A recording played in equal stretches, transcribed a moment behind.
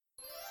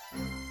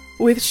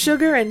With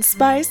sugar and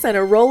spice and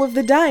a roll of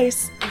the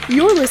dice,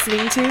 you're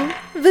listening to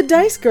The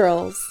Dice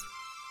Girls.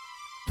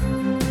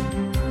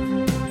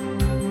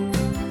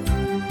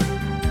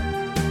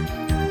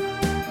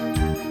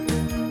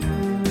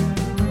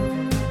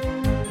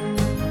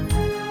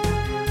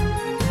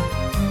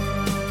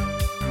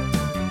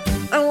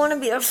 I want to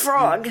be a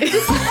frog. To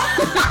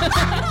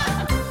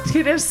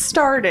get us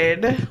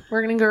started,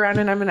 we're going to go around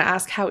and I'm going to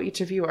ask how each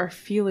of you are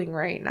feeling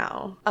right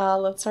now.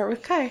 Let's start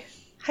with Kai.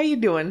 How you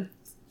doing?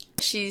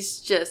 She's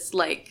just,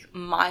 like,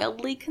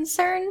 mildly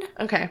concerned.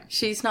 Okay.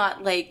 She's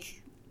not,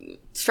 like,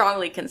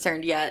 strongly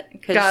concerned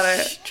yet. Got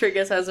it.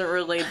 Triggus hasn't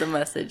relayed the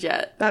message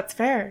yet. That's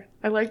fair.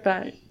 I like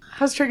that.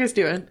 How's Triggus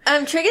doing?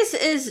 Triggus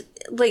is,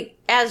 like,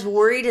 as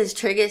worried as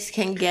Triggus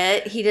can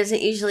get. He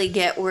doesn't usually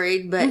get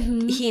worried, but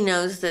he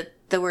knows that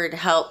the word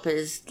help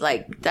is,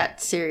 like,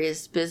 that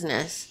serious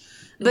business.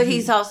 But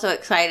he's also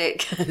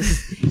excited because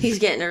he's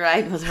getting to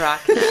ride with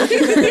Rhakna.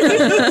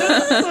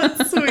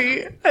 That's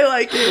sweet. I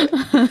like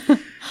it.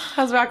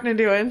 How's Rhakna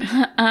doing?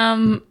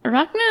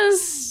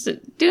 Rhakna's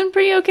doing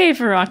pretty okay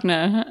for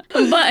Rhakna.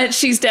 But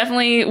she's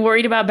definitely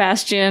worried about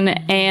Bastian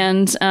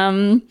and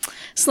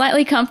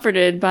slightly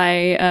comforted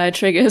by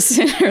Triggus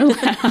in her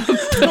lap.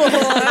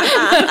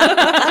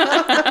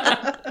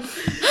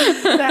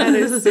 That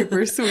is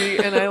super sweet,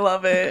 and I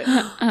love it.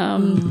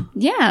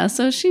 Yeah,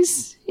 so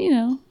she's,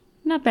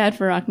 not bad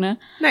for Rhakna.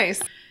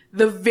 Nice.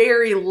 The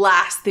very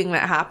last thing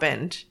that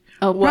happened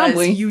was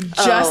probably. you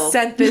just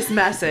sent this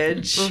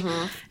message,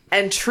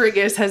 and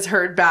Triggus has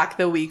heard back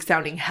the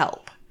weak-sounding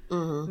help.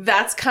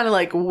 That's kind of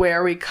like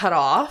where we cut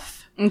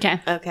off.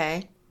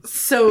 Okay.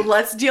 So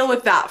let's deal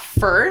with that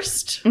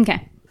first.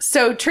 Okay.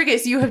 So,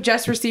 Triggus, you have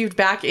just received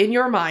back in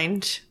your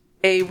mind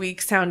a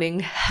weak-sounding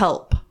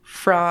help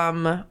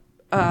from...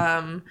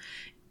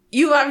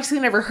 you obviously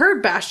never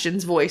heard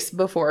Bastian's voice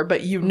before,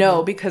 but you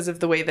know because of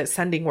the way that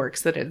sending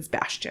works that it's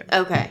Bastian.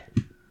 Okay.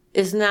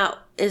 Isn't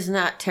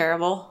that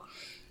terrible?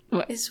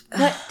 Is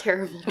what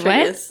terrible,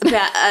 Triggus?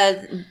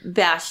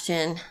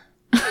 Bastian.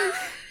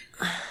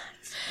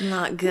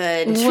 Not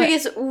good.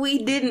 Triggus,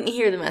 we didn't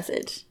hear the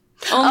message.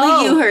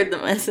 Only you heard the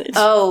message.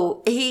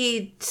 Oh,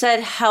 he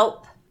said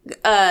help,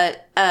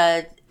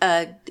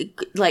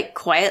 like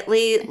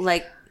quietly,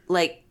 like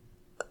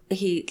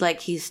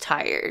he's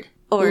tired.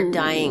 Or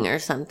dying or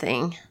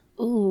something.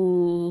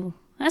 Ooh,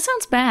 that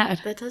sounds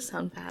bad. That does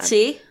sound bad.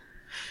 See?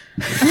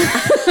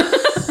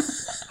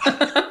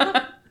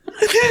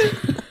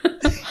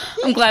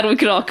 I'm glad we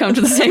could all come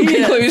to the same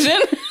conclusion.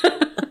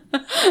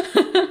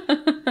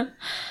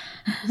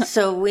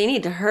 So we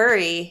need to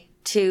hurry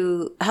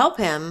to help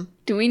him.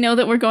 Do we know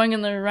that we're going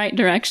in the right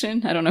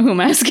direction? I don't know who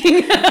I'm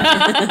asking.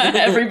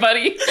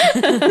 Everybody.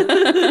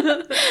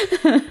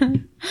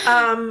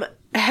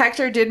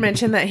 Hector did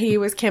mention that he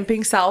was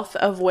camping south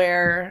of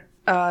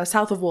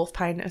south of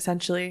Wolfpine,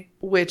 essentially,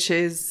 which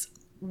is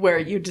where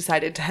you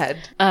decided to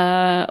head.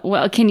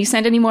 Well, can you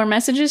send any more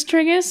messages,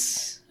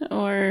 Triggus?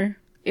 Or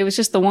it was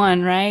just the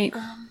one, right?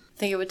 I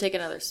think it would take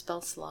another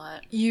spell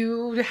slot.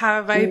 You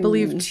have, I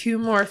believe, 2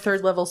 more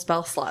 3rd level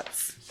spell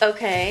slots.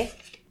 Okay.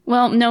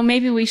 Well, no,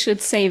 maybe we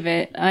should save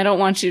it. I don't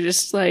want you to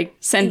just,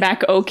 send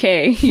back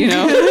okay, So.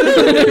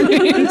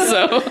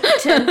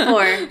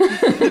 10-4.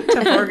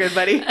 10-4, good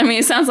buddy. I mean,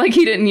 it sounds like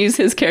he didn't use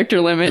his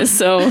character limit,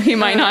 so he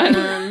might not.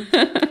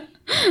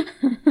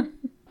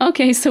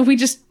 Okay, so we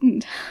just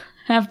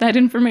have that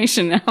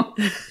information now.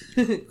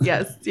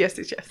 Yes.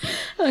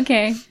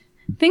 Okay.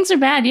 Things are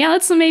bad. Yeah,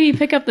 let's maybe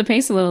pick up the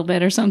pace a little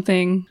bit or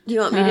something. Do you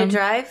want me to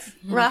drive,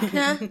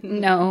 Rhakna?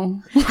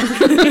 No.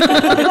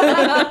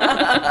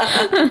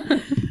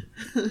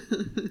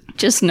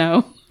 Just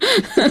no.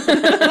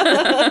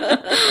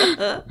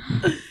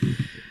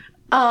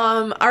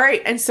 All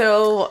right, and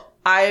so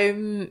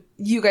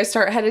you guys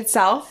start headed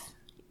south.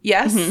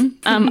 Yes.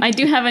 I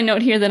do have a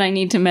note here that I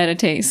need to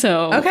meditate.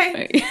 So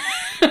okay.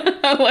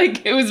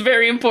 It was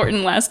very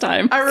important last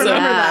time. I remember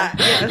that.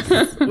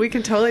 Yes, we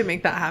can totally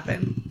make that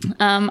happen.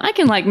 I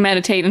can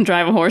meditate and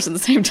drive a horse at the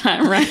same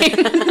time,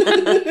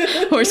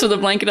 right? Horse with a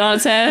blanket on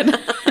its head.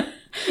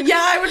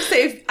 Yeah, I would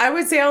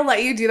say I'll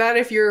let you do that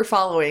if you're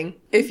following.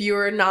 If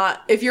your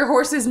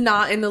horse is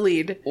not in the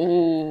lead.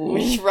 Ooh.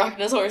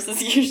 Rhakna's horse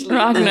is usually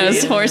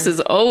Rhakna's horse is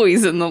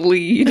always in the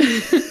lead.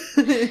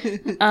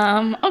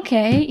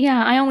 Okay,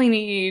 yeah, I only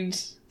need,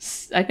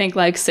 I think,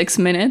 6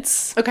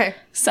 minutes. Okay.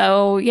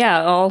 So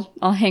yeah,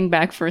 I'll hang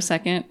back for a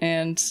second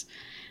and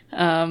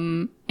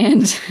and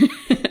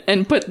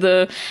put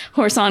the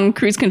horse on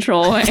cruise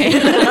control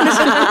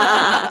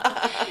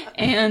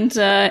and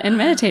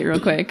meditate real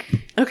quick.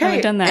 Okay. I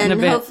haven't done that and in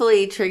a bit.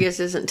 Hopefully Triggus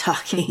isn't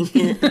talking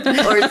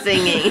or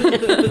singing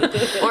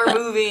or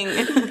moving.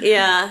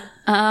 Yeah.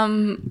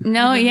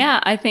 No,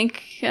 yeah, I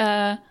think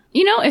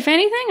if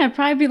anything, I'd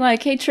probably be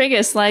like, "Hey,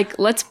 Triggus,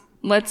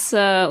 let's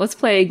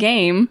play a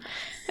game."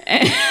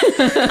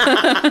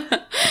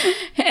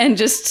 And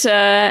just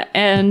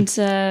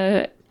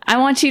I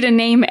want you to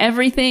name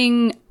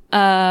everything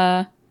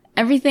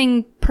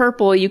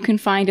purple you can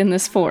find in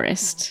this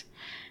forest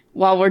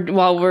while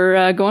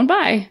we're going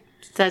by.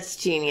 That's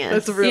genius.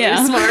 That's really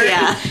Yeah. smart.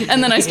 Yeah.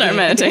 And then I start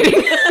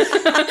meditating.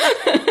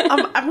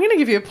 I'm going to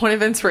give you a point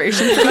of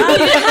inspiration for that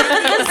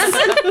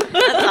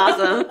That's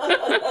awesome.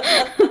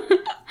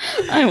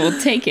 I will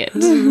take it.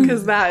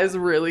 because that is a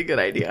really good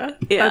idea.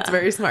 Yeah. That's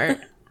very smart.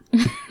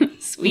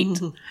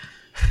 Sweet.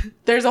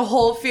 There's a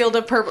whole field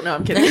of purple. No,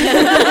 I'm kidding.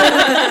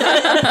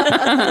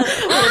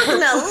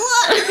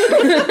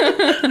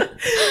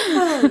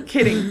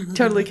 Kidding.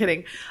 Totally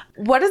kidding.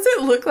 What does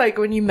it look like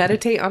when you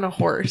meditate on a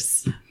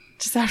horse?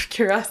 Just out of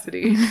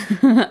curiosity.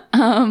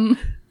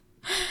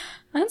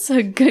 That's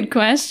a good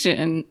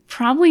question.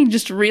 Probably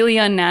just really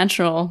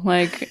unnatural.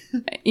 Like,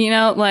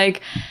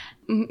 like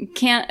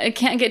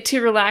can't get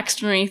too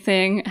relaxed or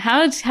anything.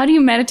 How do you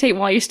meditate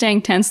while you're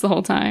staying tense the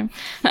whole time?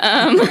 But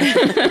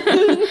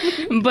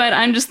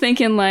I'm just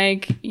thinking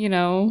like,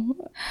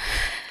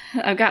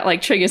 I've got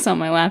like Triggus on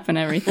my lap and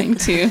everything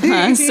too.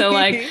 So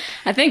like,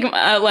 I think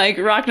like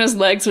Rhakna's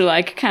legs are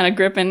like kind of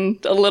gripping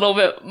a little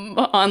bit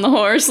on the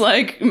horse,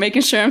 like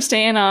making sure I'm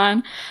staying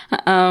on.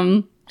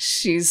 I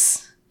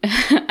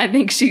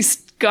think she's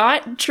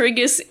got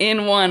Triggus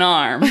in one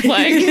arm.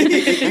 Like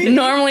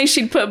normally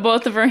she'd put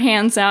both of her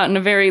hands out in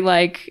a very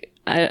like,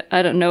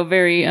 I don't know,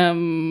 very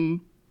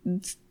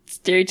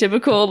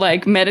stereotypical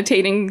like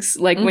meditating,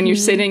 like when you're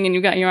sitting and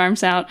you got your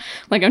arms out,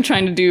 like I'm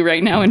trying to do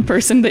right now in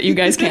person that you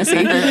guys can't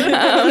see.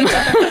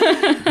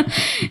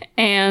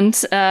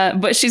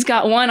 But she's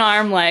got one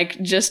arm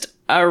like just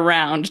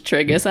around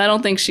Triggus. I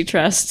don't think she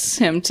trusts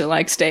him to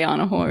like stay on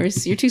a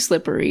horse. You're too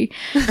slippery.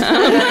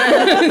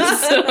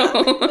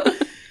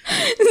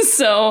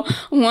 So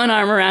one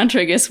arm around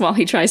Triggus while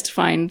he tries to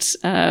find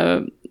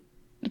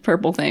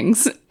purple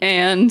things,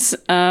 and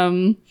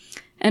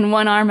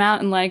one arm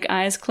out and like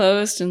eyes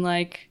closed and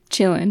like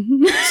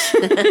chilling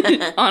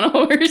on a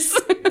horse.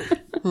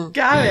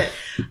 Got it.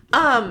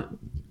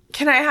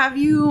 Can I have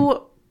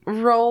you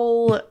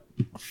roll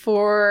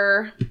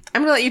for...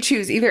 I'm going to let you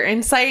choose either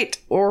insight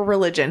or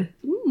religion.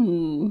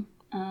 Ooh.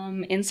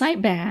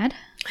 Insight bad.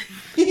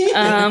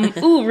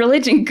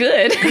 Religion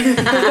good.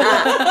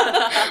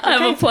 I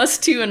have a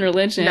 +2 in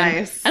religion.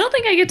 Nice. I don't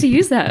think I get to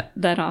use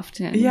that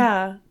often.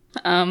 Yeah.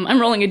 I'm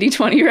rolling a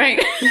d20, right?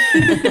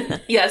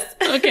 Yes.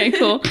 Okay,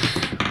 cool.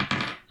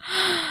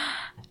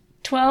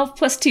 12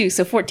 + 2,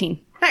 so 14.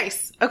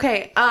 Nice.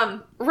 Okay.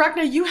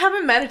 Rhakna, you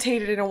haven't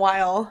meditated in a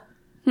while.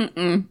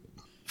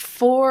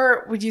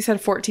 Would you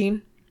said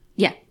 14?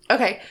 Yeah.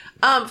 Okay.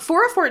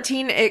 For a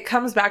 14, it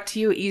comes back to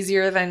you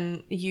easier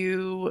than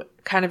you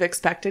kind of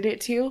expected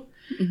it to.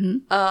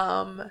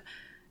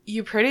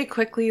 You pretty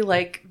quickly,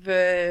 like,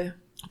 the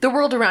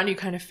world around you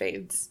kind of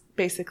fades,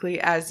 basically,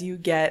 as you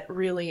get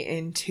really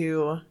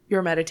into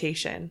your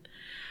meditation.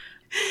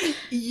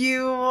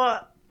 You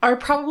are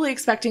probably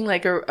expecting,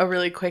 like, a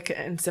really quick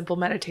and simple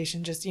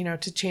meditation, just,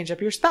 to change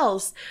up your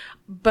spells.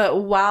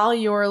 But while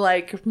you're,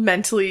 like,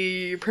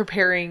 mentally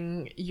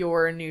preparing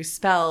your new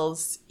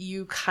spells,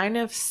 you kind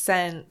of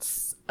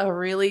sense a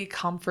really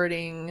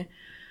comforting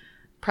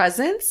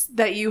presence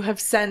that you have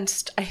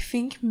sensed, I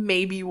think,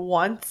 maybe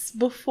once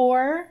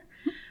before.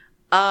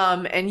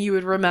 And you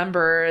would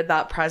remember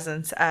that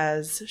presence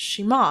as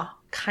Shima,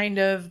 kind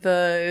of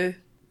the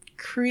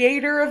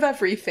creator of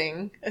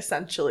everything,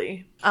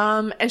 essentially.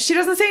 And she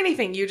doesn't say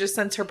anything. You just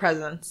sense her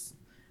presence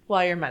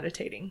while you're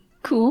meditating.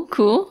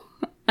 Cool.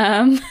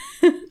 I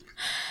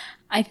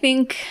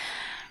think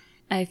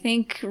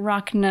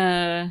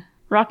Rhakna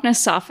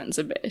softens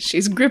a bit.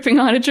 She's gripping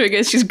onto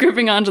Triggus. She's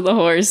gripping onto the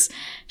horse.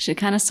 She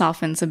kind of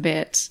softens a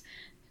bit.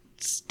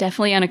 It's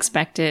definitely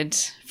unexpected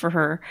for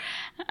her.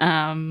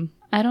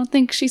 I don't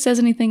think she says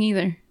anything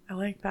either. I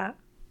like that.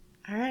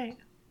 All right.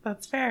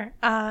 That's fair.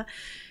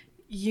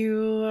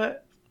 You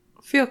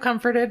feel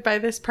comforted by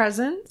this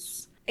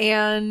presence,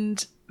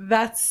 and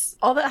that's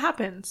all that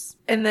happens.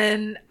 And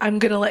then I'm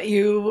going to let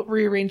you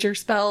rearrange your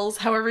spells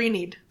however you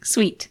need.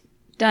 Sweet.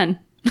 Done.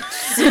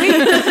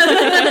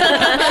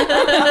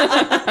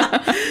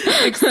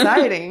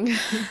 Exciting.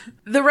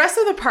 The rest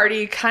of the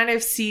party kind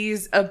of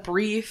sees a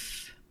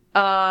brief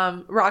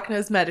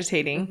Rhakna's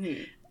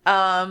meditating.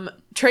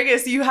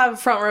 Triggus, you have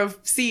front row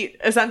seat,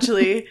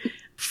 essentially.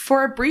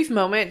 For a brief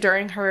moment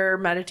during her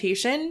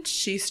meditation,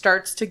 she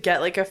starts to get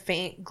like a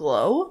faint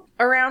glow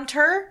around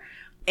her,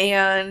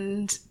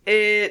 and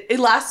it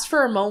lasts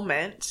for a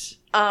moment.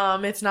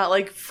 It's not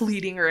like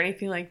fleeting or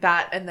anything like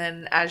that. And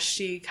then as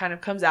she kind of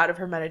comes out of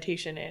her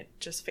meditation, it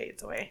just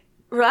fades away.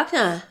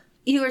 Rhakna,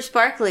 you were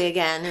sparkly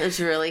again. It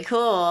was really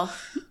cool.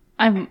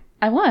 I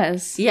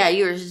was. Yeah,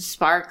 you were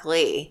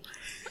sparkly.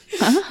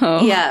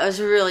 Oh. Yeah, it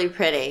was really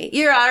pretty.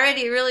 You're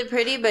already really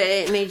pretty, but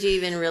it made you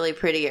even really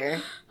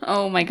prettier.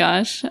 Oh my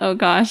gosh. Oh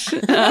gosh.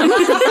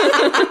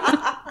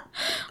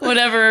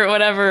 Whatever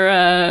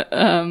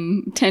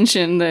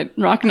tension that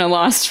Rhakna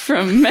lost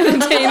from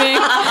meditating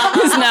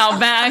is now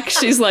back.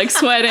 She's like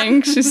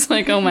sweating. She's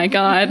like, oh my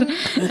God.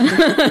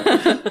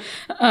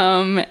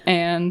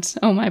 And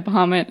oh my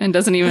Bahamut, and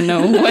doesn't even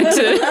know what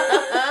to.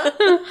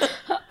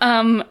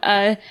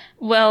 I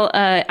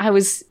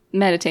was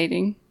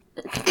meditating.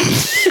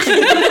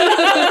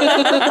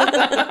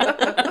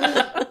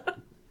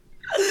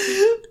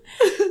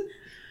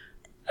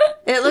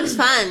 It looks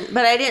fun,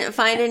 but I didn't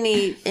find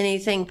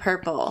anything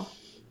purple.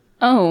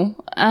 Oh,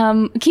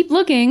 keep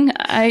looking.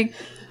 I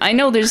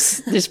know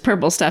there's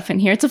purple stuff in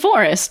here. It's a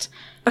forest.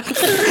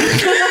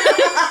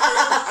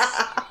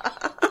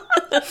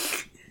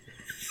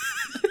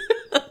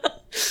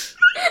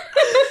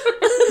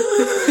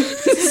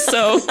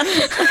 So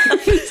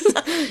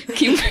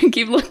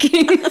keep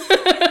looking.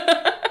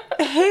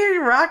 Hey,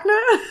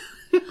 Rhakna,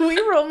 will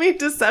you roll me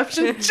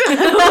deception check?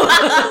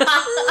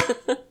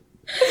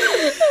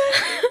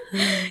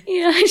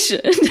 Yeah, I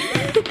should. 17!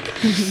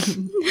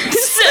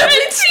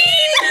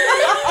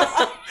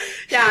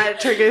 Yeah,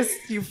 Triggus,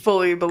 you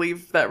fully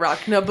believe that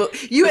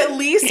Rhakna, you at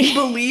least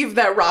believe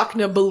that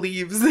Rhakna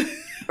believes that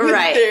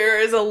Right. there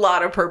is a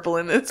lot of purple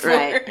in this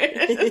forest.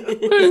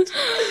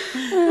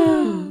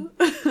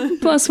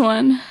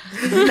 +1.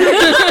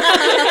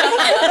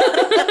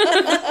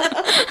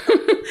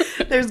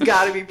 There's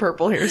got to be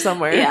purple here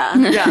somewhere. Yeah.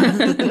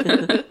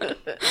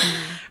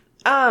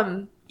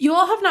 You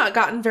all have not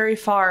gotten very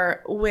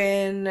far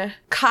when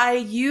Kai,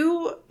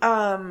 you,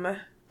 I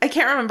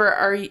can't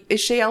remember,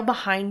 is Shael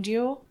behind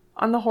you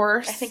on the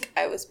horse? I think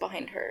I was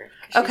behind her.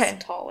 'Cause Okay.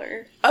 She's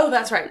taller. Oh,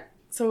 that's right.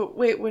 So,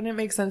 wait, wouldn't it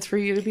make sense for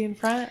you to be in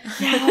front?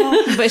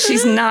 But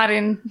she's not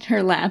in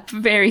her lap.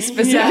 Very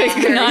specific.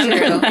 Yeah, very not in her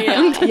true.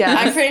 lap. Yeah.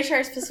 I'm pretty sure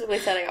I specifically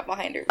said I got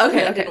behind her. Because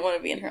Okay, I okay. didn't want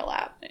to be in her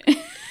lap.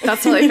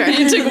 That's totally fair.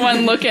 You took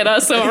one look at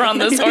us over on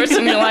this horse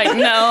and you're like,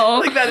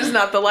 no. Like, that is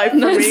not the life for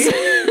me.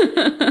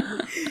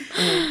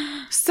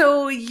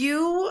 So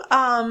you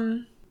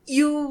don't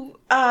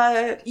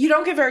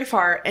get very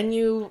far, and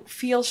you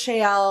feel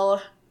Shael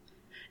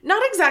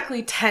not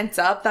exactly tense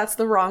up. That's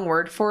the wrong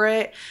word for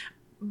it.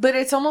 But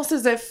it's almost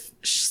as if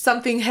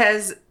something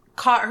has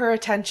caught her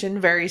attention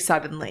very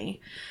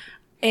suddenly.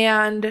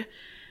 And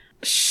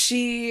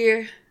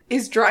she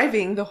is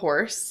driving the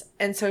horse.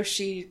 And so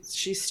she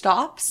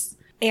stops,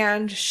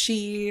 and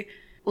she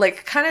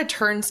like kind of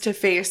turns to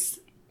face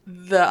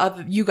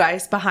you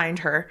guys behind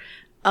her.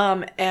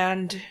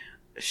 And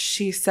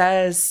she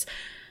says,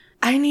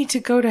 I need to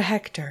go to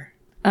Hector.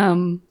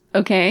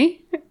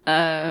 Okay.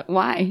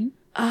 Why?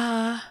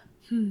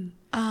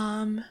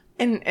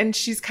 And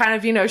she's kind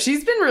of,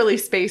 she's been really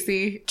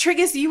spacey.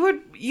 Triggus, you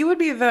would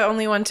be the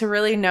only one to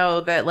really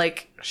know that,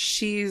 like,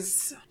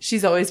 she's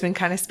always been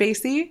kind of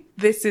spacey.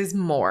 This is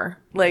more.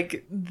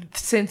 Like,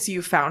 since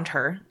you found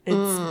her.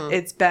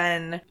 It's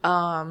been,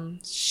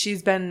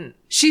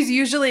 she's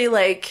usually,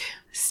 like,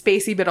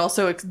 spacey, but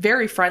also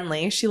very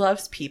friendly. She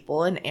loves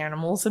people and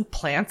animals and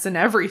plants and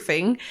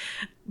everything.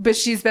 But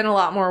she's been a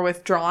lot more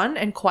withdrawn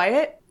and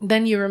quiet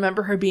than you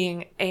remember her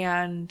being.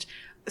 And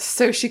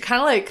so she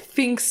kind of like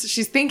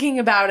she's thinking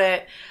about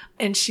it,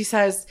 and she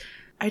says,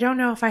 I don't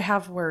know if I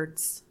have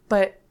words,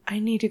 but I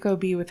need to go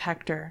be with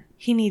Hector.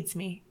 He needs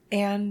me.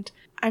 And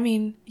I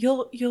mean,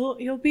 you'll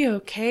be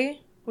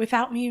okay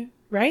without me,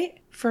 right?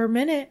 For a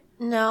minute.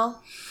 No,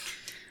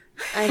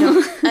 I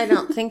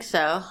don't think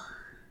so.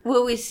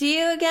 Will we see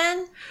you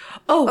again?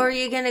 Oh, Or are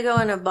you going to go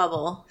in a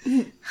bubble?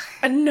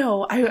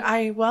 no,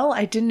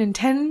 I didn't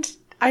intend.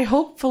 I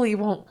hopefully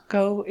won't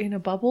go in a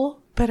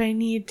bubble, but I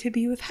need to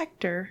be with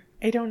Hector.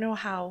 I don't know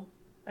how.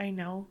 I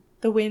know.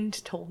 The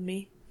wind told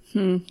me.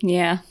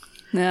 Yeah.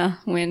 Yeah,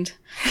 wind.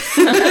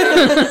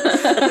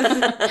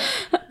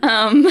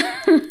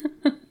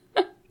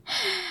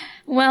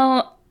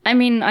 Well, I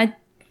mean,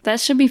 that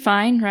should be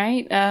fine,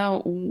 right?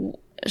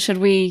 Should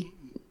we...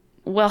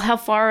 Well, how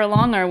far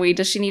along are we?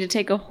 Does she need to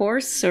take a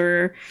horse,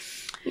 or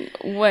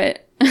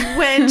what?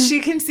 When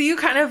she can see you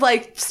kind of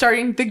like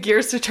starting the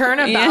gears to turn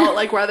about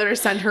like whether to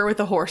send her with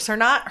a horse or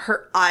not,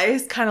 her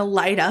eyes kind of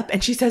light up,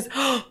 and she says,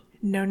 oh,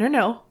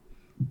 no.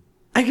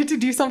 I get to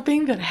do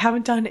something that I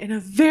haven't done in a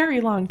very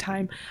long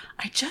time.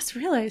 I just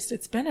realized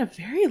it's been a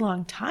very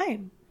long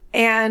time.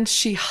 And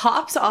she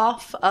hops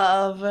off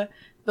of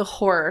the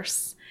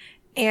horse,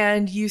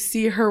 and you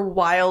see her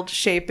wild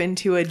shape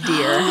into a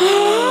deer.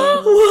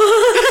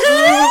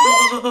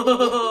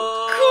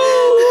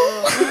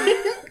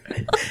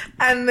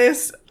 And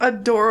this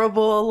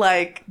adorable,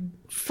 like,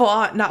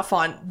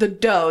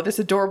 this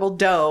adorable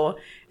doe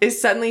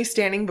is suddenly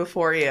standing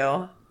before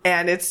you.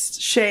 And it's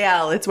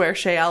Shael. It's where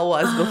Shael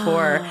was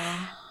before.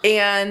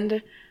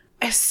 And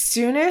as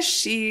soon as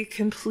she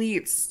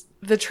completes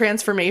the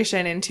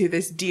transformation into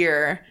this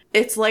deer,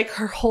 it's like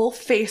her whole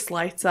face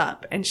lights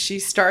up, and she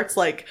starts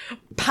like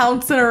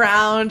pouncing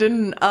around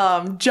and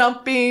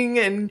jumping,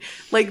 and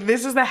like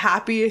this is the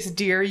happiest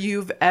deer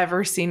you've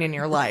ever seen in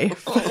your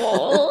life.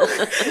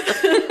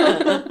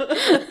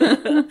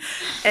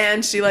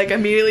 And she like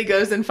immediately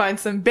goes and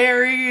finds some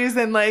berries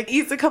and like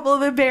eats a couple of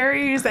the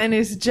berries, and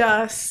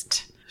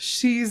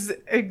she's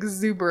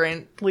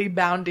exuberantly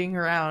bounding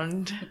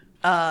around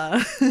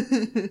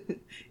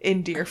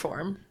in deer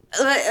form.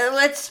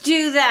 Let's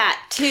do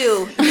that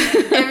too,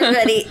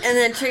 everybody. And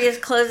then Triggus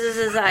closes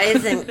his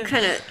eyes and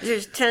kind of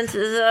just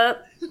tenses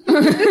up.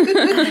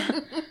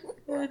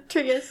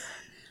 Triggus,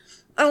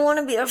 I want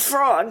to be a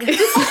frog.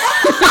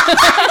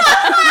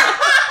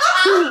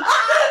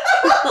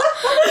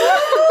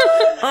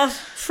 Oh,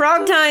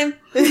 Frog time.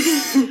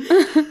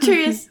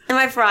 Triggus, am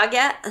I frog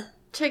yet?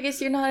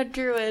 Triggus, you're not a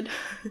druid.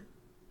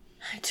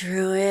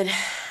 Druid.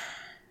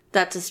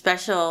 That's a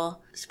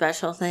special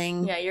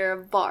thing. Yeah, you're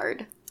a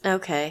bard.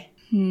 Okay.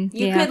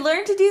 You could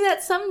learn to do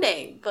that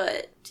someday,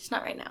 but just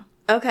not right now.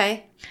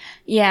 Okay.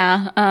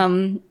 Yeah,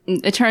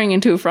 turning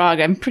into a frog,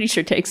 I'm pretty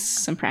sure takes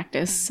some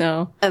practice,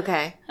 so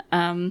Okay.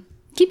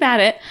 keep at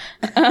it.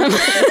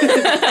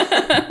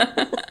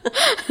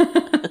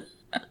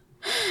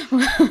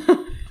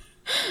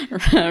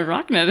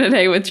 Rhakna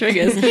today with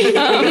Triggus.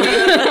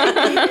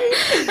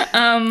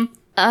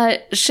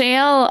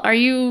 Shael, are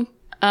you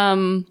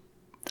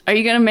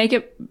gonna make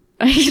it?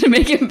 Are you gonna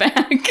make it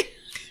back?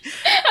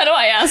 How do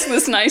I ask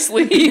this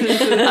nicely? Do you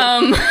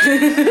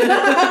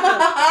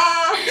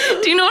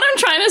know what I'm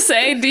trying to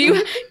say?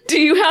 Do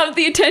you have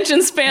the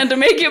attention span to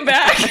make it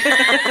back?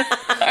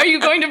 Are you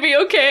going to be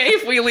okay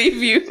if we leave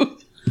you?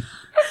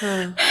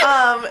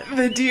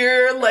 The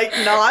deer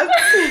nods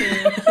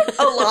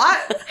a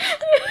lot.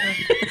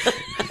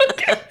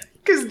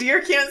 Because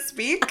deer can't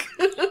speak.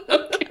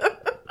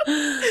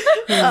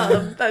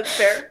 That's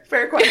fair.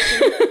 Fair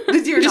question.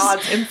 The deer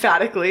nods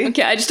emphatically.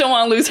 Okay, I just don't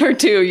want to lose her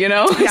too, you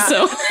know? Yeah.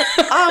 So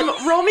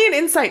roll me an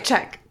insight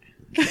check.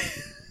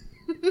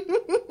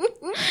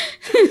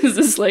 is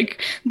this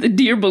like the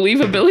deer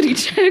believability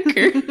check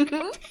or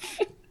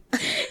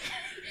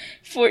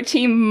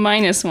 14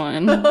 minus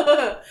 1?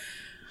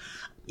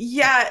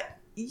 Yeah,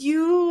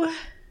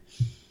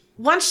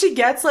 once she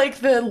gets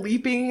the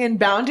leaping and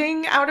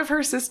bounding out of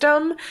her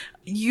system,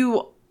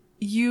 you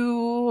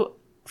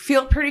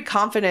feel pretty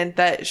confident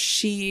that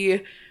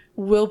she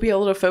will be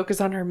able to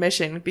focus on her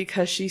mission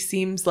because she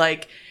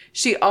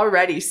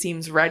already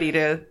seems ready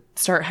to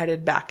start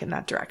headed back in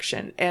that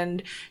direction.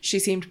 And she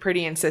seemed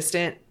pretty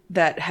insistent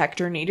that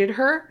Hector needed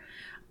her.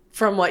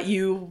 From what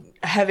you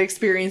have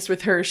experienced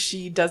with her,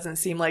 she doesn't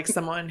seem like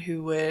someone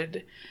who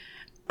would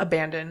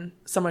abandon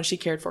someone she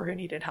cared for who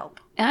needed help.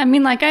 I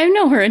mean, I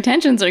know her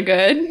intentions are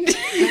good.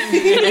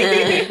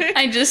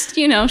 I just,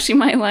 she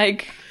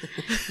might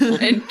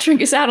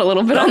drink us out a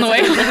little bit on the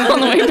way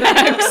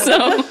back.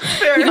 So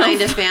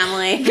Find a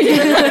family.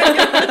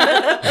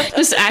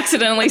 just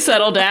accidentally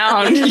settle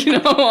down,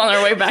 on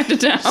our way back to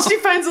town. She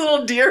finds a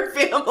little deer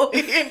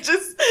family and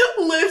just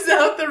lives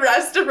out the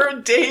rest of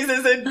her days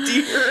as a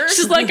deer.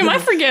 She's like, am I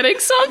forgetting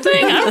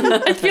something?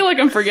 I feel like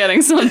I'm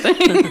forgetting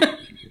something.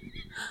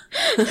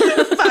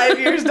 5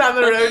 years down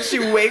the road, she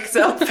wakes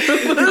up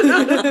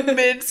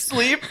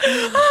mid-sleep.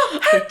 Oh,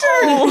 Hector!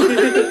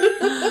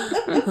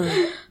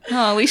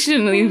 Oh, at least she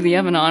didn't leave the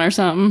oven on or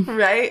something.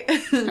 Right?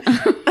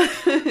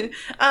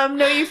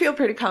 No, you feel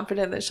pretty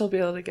confident that she'll be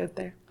able to get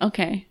there.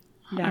 Okay.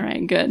 Yeah. All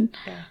right, good.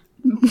 Yeah.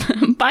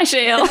 Bye,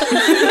 Shael.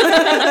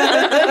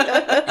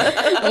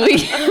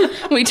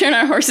 we turn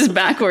our horses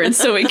backwards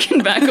so we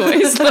can back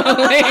away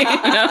slowly.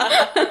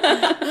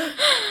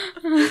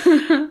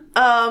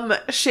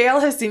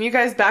 Shael has seen you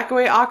guys back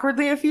away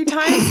awkwardly a few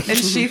times, and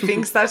she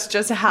thinks that's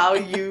just how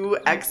you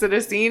exit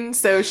a scene,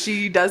 so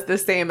she does the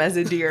same as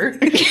a deer.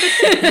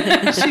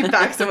 She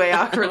backs away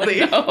awkwardly.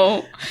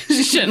 No,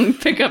 she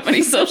shouldn't pick up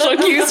any social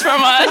cues from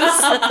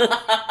us.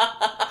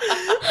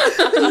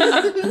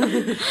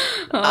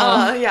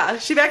 Yeah,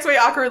 she backs away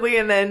awkwardly,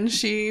 and then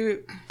she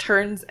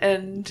turns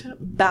and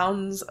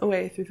bounds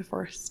away through the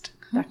forest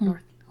back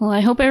north. Well, I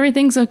hope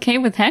everything's okay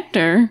with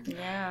Hector.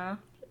 Yeah.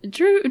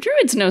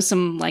 Druids know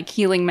some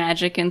healing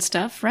magic and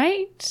stuff,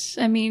 right?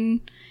 I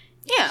mean,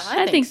 Yeah,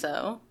 I think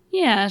so.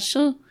 yeah,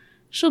 she'll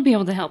be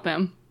able to help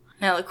him.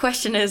 Now the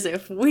question is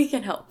if we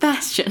can help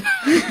Bastian.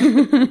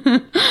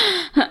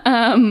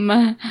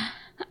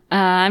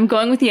 I'm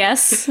going with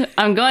yes.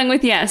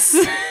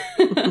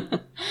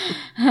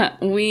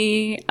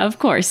 Of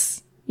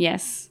course,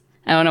 yes.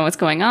 I don't know what's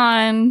going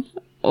on,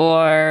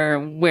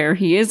 or where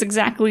he is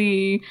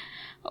exactly,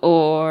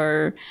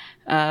 or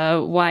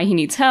why he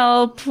needs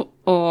help,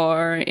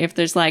 or if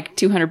there's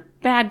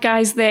 200 bad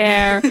guys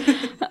there,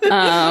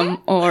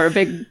 or a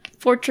big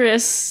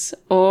fortress,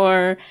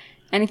 or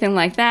anything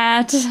like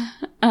that.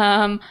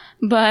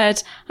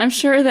 But I'm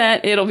sure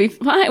that it'll be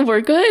fine. We're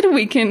good.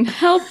 We can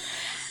help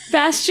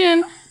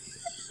Bastian.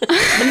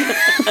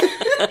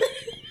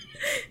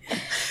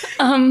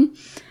 Let's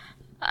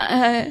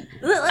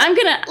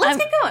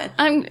get going.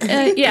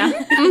 Yeah.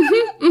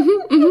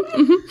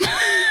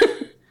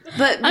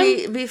 But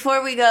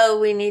before we go,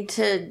 we need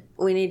to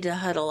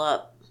huddle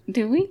up.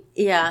 Do we?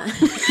 Yeah.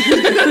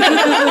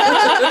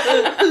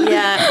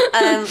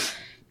 Yeah.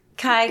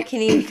 Kai,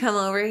 can you come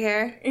over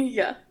here?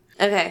 Yeah.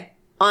 Okay.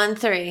 On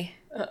 3.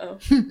 Uh-oh.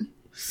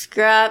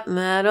 Scrap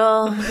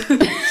metal.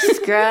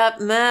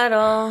 Scrap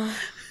metal.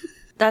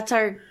 That's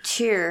our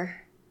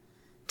cheer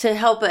to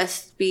help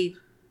us be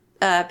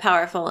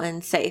powerful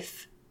and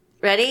safe.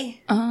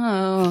 Ready?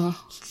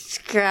 Oh.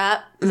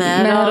 Scrap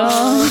metal.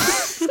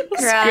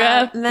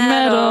 Scrap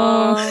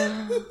metal.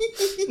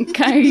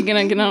 Kai, are you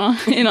gonna get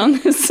in on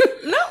this?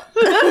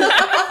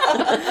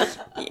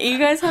 You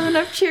guys have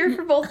enough cheer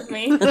for both of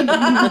me.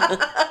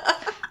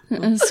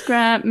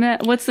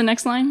 What's the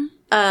next line?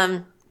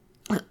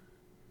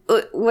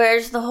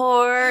 Where's the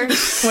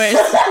horse? Where's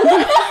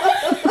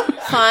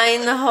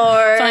Find the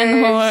horse.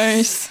 find the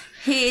horse?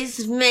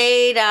 He's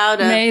made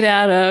out of Made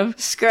out of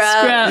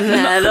scrap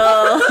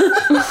metal.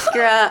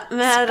 Scrap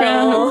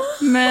metal.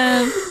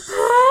 man.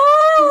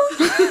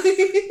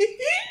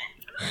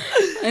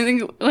 I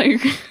think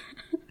like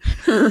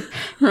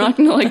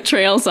Rhakna like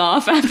trails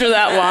off after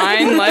that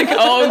line. Like,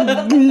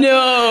 oh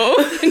no.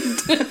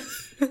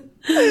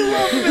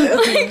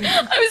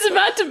 I was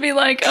about to be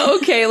like,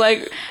 okay,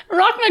 like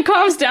Rhakna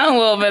calms down a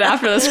little bit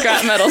after the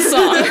scrap metal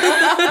song,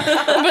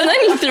 but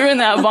then you threw in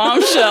that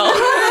bombshell.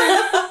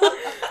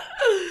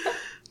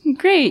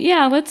 Great,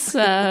 yeah.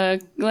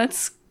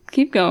 Let's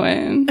keep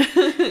going.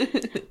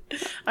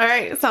 All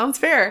right, sounds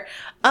fair.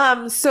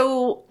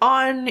 So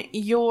on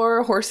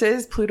your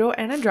horses, Pluto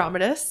and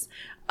Andromedus,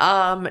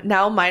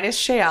 now minus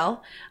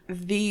Shael,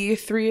 the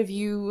three of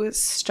you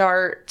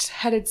start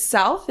headed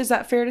south. Is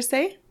that fair to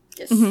say?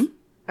 Yes. Mm-hmm.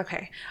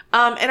 Okay.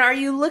 And are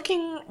you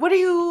looking? What are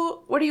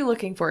you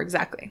looking for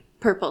exactly?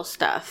 Purple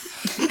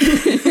stuff.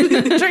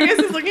 Triggus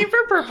is looking for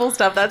purple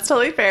stuff. That's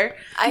totally fair.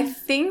 I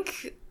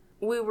think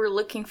we were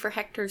looking for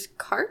Hector's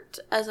cart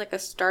as like a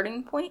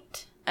starting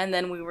point, and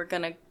then we were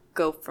gonna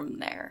go from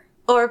there.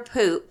 Or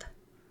poop.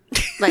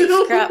 Like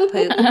scrap poop.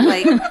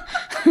 Like,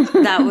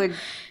 that would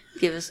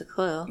give us a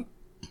clue.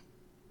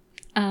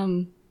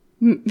 I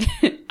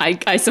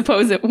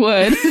suppose it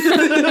would.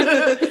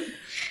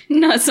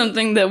 Not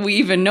something that we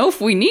even know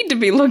if we need to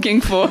be looking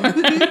for.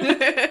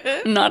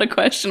 Not a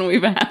question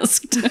we've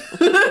asked.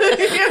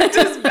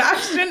 Does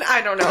Bastian?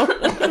 I don't know.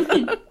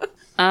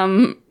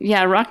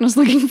 Yeah, Rhakna's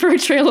looking for a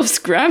trail of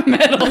scrap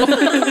metal.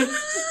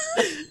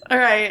 All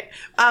right.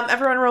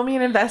 Everyone roll me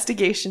an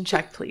investigation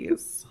check,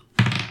 please.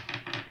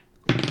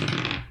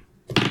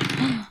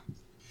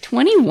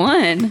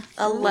 21.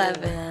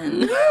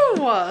 11.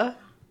 Ooh.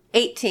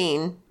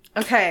 18.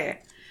 Okay.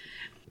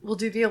 We'll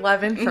do the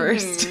 11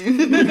 first.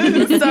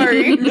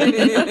 Sorry.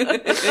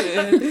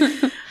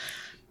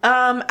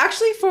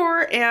 Actually,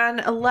 for an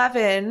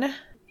 11,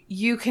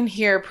 you can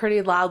hear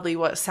pretty loudly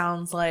what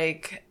sounds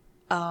like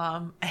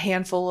a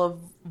handful of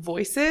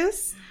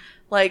voices,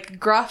 like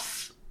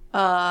gruff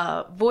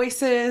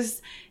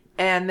voices,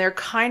 and they're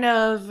kind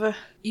of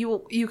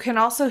you can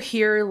also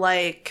hear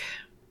like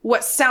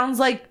what sounds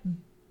like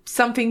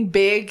something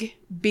big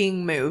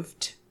being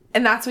moved,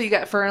 and that's what you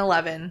get for an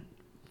 11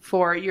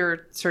 for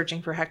your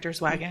searching for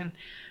Hector's wagon.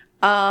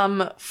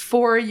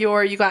 For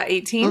your, you got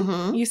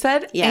 18, you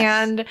said? Yes.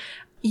 And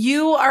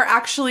you are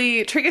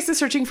actually, Triggus is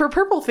searching for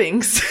purple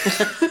things.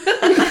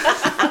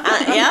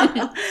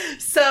 Yeah.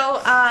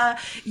 So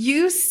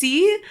you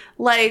see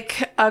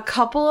like a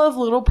couple of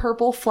little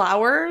purple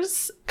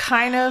flowers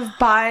kind of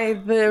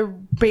by the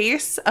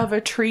base of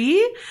a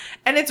tree.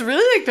 And it's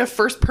really like the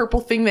first purple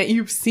thing that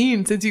you've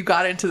seen since you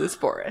got into this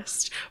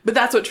forest. But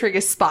that's what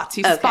Triggus spots.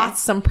 He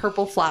spots some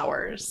purple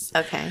flowers.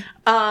 Okay.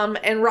 And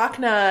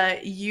Rhakna,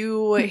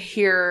 you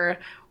hear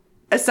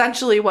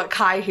essentially what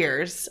Kai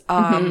hears.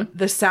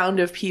 The sound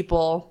of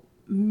people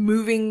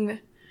moving,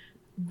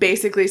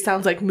 basically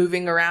sounds like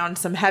moving around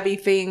some heavy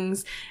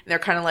things. And they're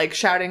kind of like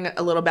shouting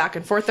a little back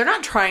and forth. They're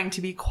not trying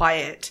to be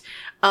quiet.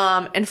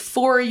 And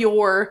for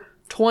your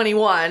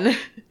 21,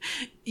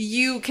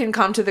 you can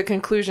come to the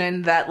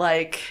conclusion that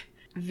like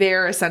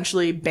they're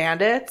essentially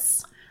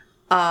bandits.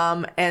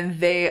 And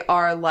they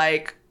are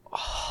like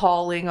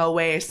hauling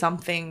away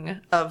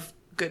something of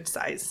good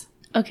size.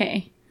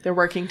 Okay. They're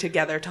working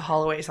together to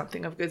haul away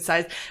something of good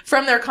size.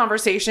 From their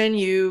conversation,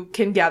 you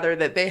can gather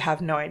that they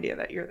have no idea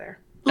that you're there.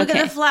 Look Okay.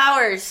 at the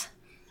flowers.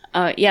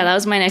 Yeah, that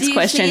was my next Do you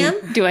question. see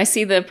 'em? Do I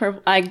see the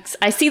purple? I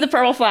see the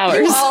purple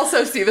flowers. You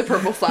also see the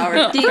purple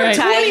flowers. Do you, Right.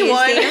 Ty, do you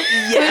 21. see 'em?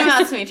 Put them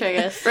out to me,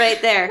 Triggus.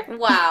 Right there.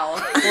 Wow.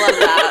 Love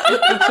that.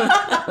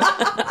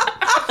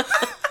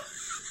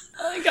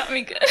 Oh, it got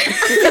me good.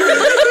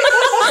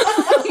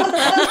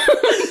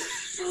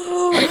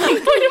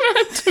 Point him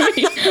out to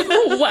me.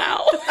 Oh,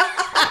 wow.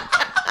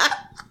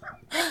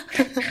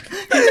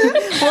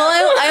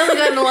 Well, I only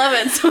got an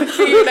 11, so I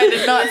figured I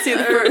did not see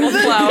the purple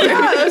flower.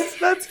 Yeah,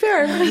 that's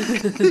fair.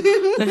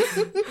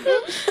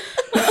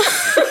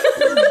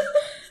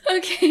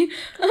 Okay.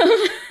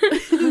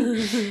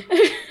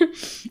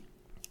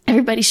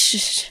 Everybody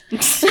shh.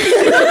 That's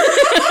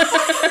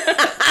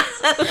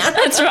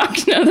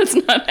Rhakna. That's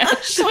not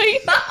Ashley.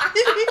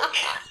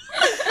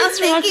 That's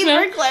Thank you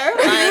Rhakna. for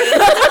clarifying.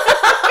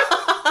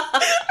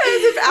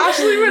 As if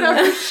Ashley would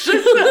ever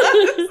shoot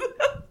us.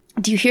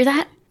 Do you hear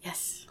that?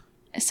 Yes.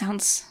 It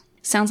sounds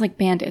like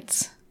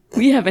bandits.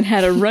 We haven't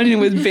had a run-in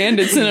with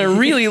bandits in a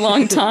really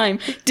long time.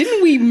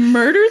 Didn't we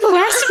murder the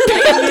last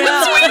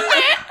bandits we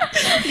met?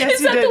 Yes,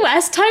 Is you that did. the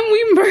last time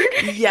we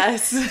murdered?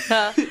 Yes.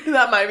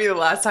 That might be the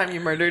last time you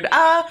murdered.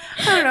 I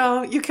don't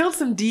know. You killed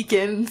some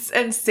deacons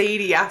and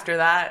Sadie after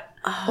that.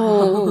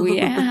 Oh,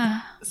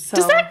 yeah. So.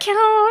 Does that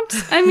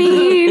count? I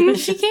mean,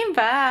 She came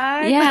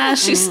back. yeah,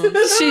 she's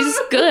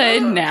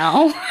good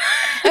now.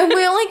 And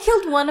we only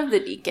killed one of the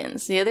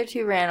deacons. The other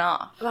two ran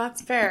off.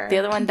 That's fair. The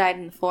other one died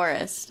in the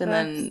forest, and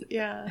then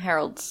yeah.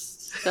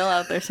 Harold's still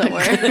out there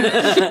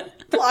somewhere.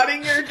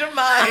 Plotting your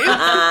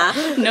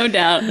demise. No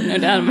doubt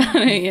about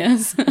it.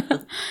 Yes.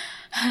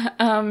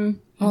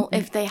 Well,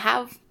 if they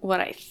have what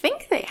I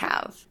think they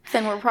have,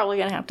 then we're probably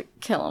gonna have to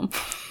kill them.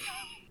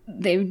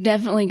 They've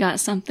definitely got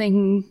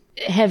something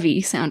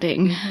heavy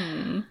sounding.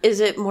 Is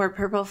it more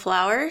purple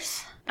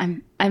flowers?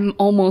 I'm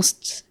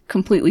almost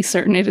completely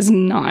certain it is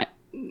not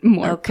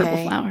more Okay.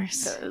 purple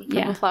flowers.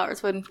 Purple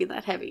flowers wouldn't be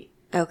that heavy.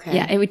 Okay.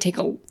 Yeah, it would take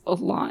a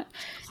lot.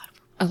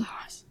 A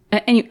lot.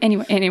 Anyway.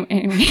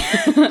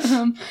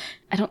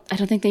 I don't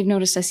think they've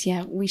noticed us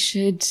yet. We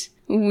should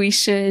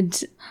hide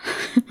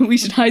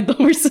the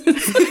horses.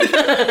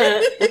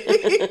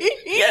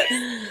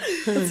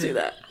 Yes. Let's do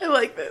that. I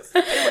like this.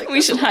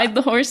 We should hide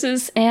the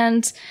horses.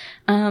 And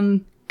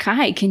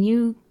Kai, can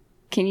you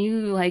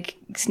like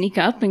sneak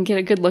up and get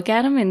a good look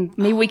at them, and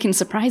maybe we can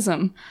surprise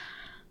them?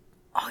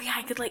 Oh yeah,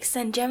 I could like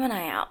send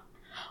Gemini out.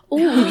 Oh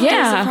Do a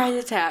yeah.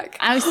 surprise attack.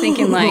 I was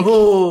thinking like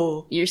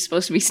you're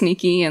supposed to be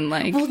sneaky and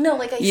like Well, no,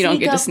 like you don't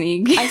get to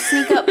sneak. I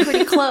sneak up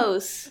pretty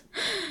close,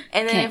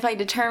 and then Okay. if I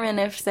determine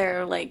if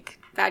they're like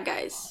bad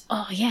guys,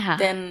 Oh yeah.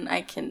 then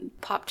I can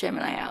pop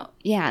Gemini out.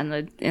 Yeah, and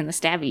the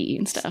stabby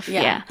and stuff.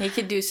 Yeah, he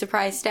could do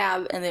surprise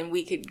stab, and then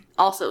we could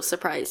also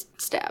surprise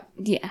stab.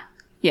 Yeah.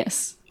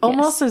 Yes.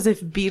 Almost as if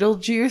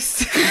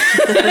Beetlejuice.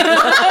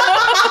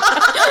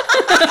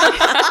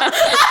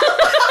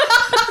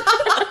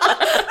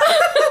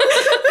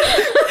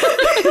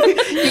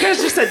 You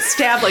guys just said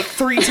stab like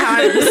 3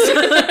 times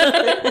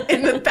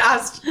in the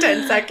past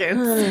 10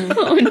 seconds.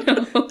 Oh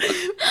no.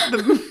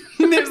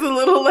 There's a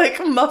little like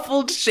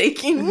muffled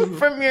shaking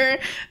from your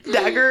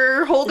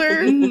dagger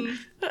holder.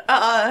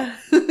 I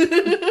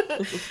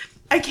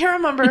can't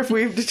remember if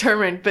we've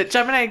determined, but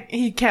Gemini,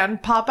 he can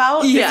pop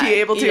out. Yeah, Is he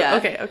able to? yeah.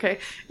 Okay.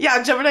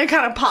 Yeah, Gemini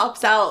kind of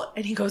pops out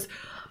and he goes,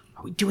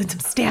 "Are we doing some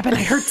stabbing?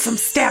 I heard some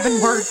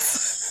stabbing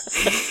words."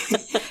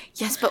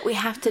 Yes, but we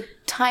have to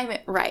time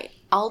it right.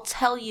 I'll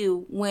tell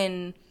you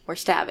when we're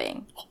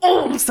stabbing.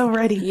 Oh, I'm so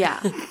ready.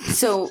 Yeah.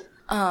 So,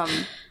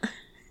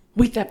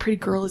 Wait, that pretty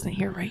girl isn't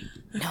here, right?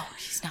 no,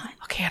 she's not.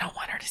 Okay, I don't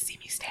want her to see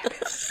me stabbing.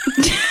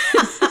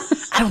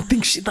 I don't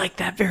think she'd like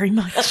that very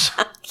much.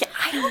 Yeah,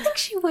 I don't think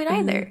she would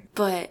either.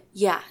 But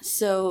yeah,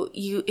 so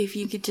if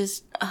you could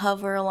just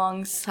hover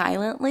along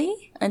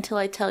silently until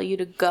I tell you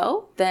to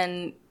go,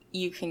 then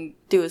you can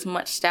do as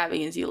much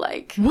stabbing as you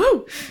like.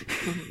 Woo!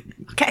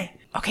 Okay,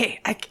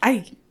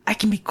 I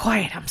can be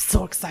quiet. I'm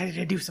so excited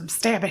to do some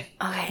stabbing.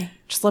 Okay.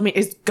 Just let me,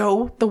 is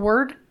go the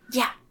word?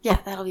 Yeah,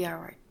 that'll be our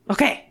word.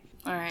 Okay.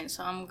 All right,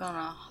 so I'm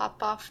gonna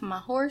hop off my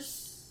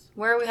horse.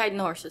 Where are we hiding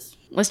the horses?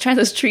 Let's try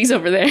those trees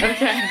over there.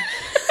 Okay.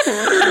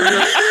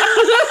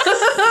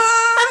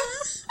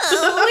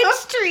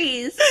 Which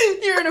trees?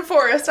 You're in a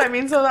forest, I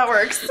mean, so that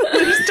works.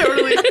 Just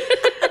totally.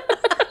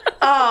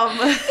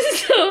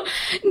 So,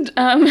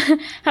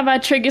 how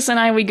about Triggus and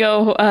I, we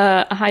go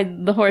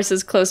hide the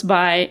horses close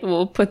by.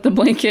 We'll put the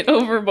blanket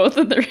over both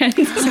of their heads.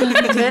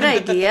 Good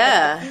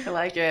idea. I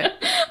like it.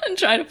 And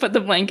try to put the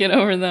blanket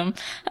over them.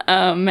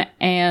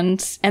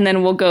 And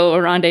then we'll go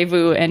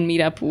rendezvous and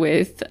meet up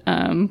with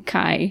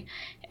Kai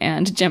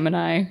and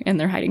Gemini in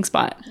their hiding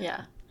spot.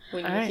 Yeah.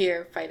 When you right.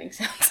 hear fighting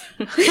sounds.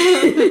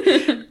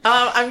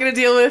 I'm gonna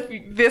deal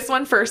with this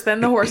one first,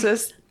 then the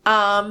horses.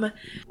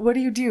 What do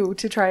you do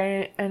to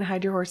try and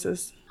hide your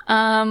horses?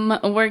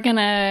 We're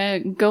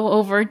gonna go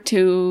over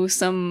to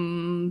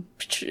some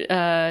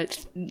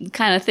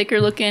kind of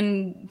thicker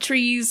looking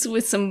trees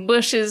with some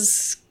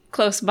bushes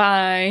close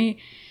by,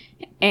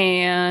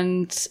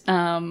 and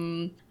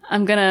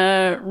I'm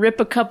gonna rip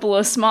a couple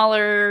of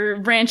smaller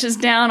branches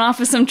down off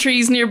of some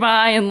trees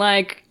nearby and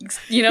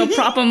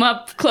prop them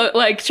up,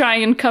 try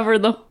and cover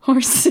the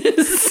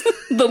horses,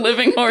 the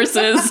living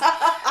horses,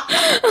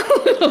 a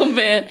little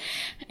bit.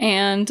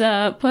 And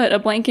put a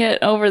blanket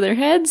over their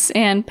heads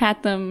and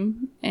pat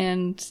them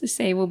and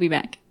say, "We'll be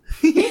back."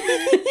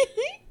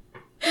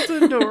 It's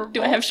adorable.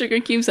 Do I have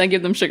sugar cubes? I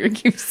give them sugar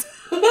cubes.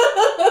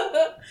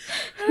 I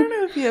don't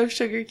know if you have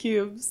sugar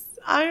cubes.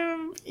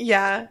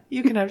 Yeah,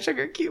 you can have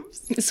sugar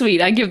cubes.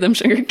 Sweet, I give them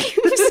sugar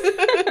cubes.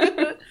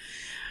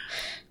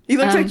 You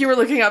looked like you were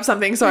looking up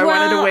something, so I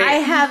wanted to wait. I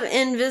have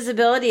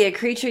invisibility. A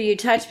creature you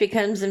touch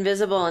becomes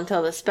invisible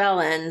until the spell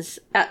ends.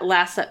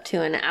 Lasts up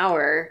to an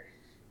hour.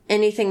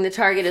 Anything the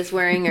target is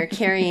wearing or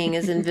carrying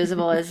is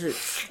invisible as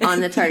it's on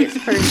the target's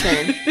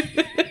person.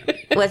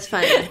 What's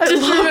funny? I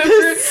love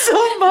this so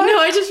much. No,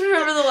 I just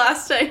remember the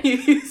last time you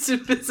used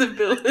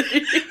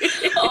invisibility.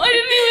 Oh, I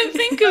didn't even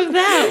think of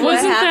that. What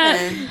Wasn't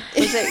happened?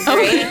 Was it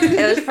great?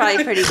 It was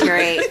probably pretty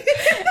great.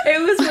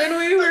 It was when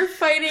we were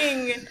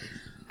fighting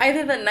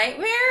either the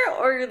nightmare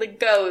or the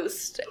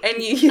ghost, and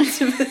you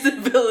used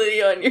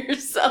invisibility on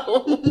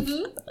yourself.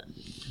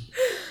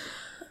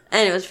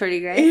 And it was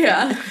pretty great.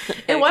 Yeah.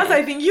 It was.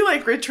 I think you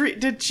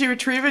did she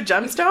retrieve a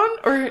gemstone?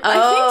 Or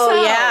Oh,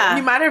 so. yeah.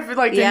 you might have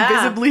Yeah.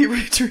 invisibly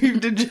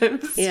retrieved a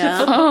gemstone.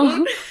 Yeah.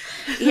 Oh,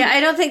 Yeah, I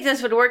don't think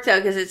this would work though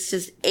because it's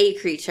just a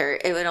creature.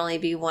 It would only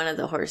be one of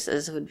the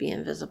horses would be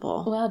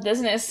invisible. Well,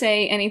 doesn't it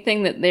say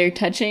anything that they're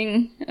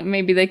touching?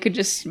 Maybe they could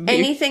just be...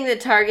 Anything the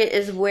target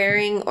is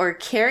wearing or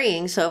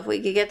carrying. So if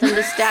we could get them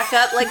to stack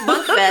up like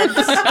bunk beds.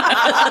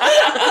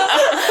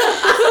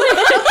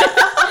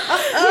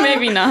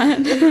 Maybe not.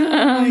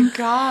 Oh my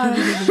god.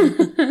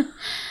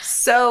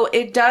 So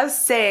it does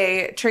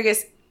say,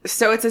 Triggus,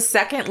 so it's a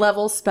 2nd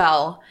level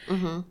spell.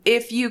 Mm-hmm.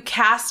 If you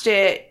cast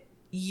it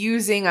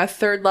using a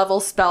 3rd level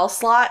spell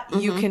slot,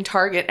 you can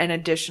target an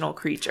additional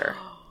creature.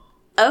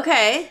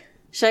 Okay.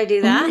 Should I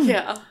do that?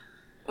 Yeah.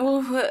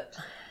 Well,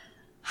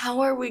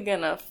 how are we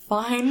gonna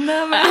find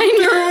them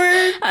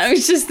afterwards? I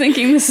was just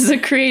thinking this is a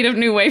creative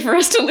new way for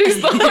us to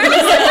lose the horse.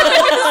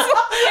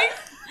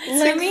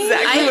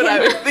 Exactly what I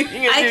was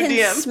thinking of I your can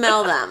DM.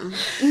 smell them.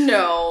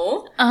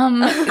 No.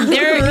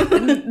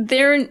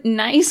 They're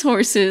nice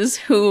horses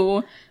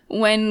who,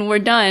 when we're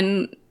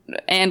done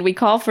and we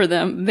call for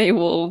them, they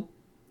will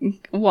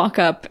walk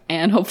up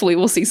and hopefully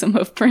we'll see some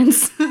hoof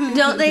prints.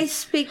 Don't they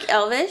speak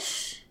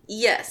Elvish?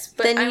 Yes,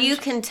 but Then you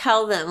can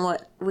tell them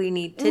what we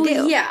need to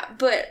do. Yeah,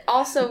 but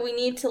also we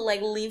need to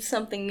like leave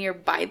something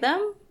nearby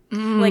them,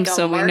 like a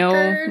so we marker, know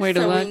where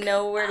to so look. we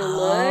know where to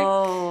look.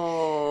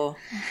 Oh.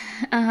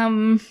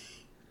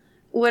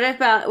 What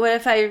if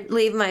I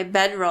leave my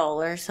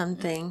bedroll or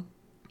something?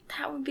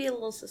 That would be a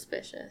little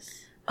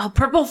suspicious. Oh,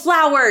 purple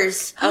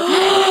flowers. Okay.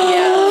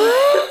 Yeah.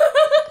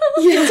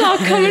 It's all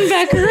coming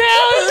back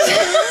around.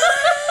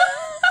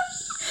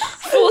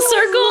 Full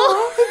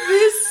circle.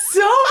 This so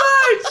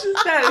much.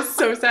 That is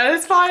so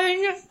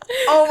satisfying.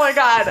 Oh my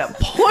god.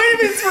 Point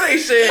of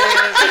inspiration.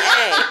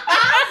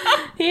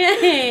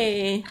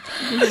 Yay.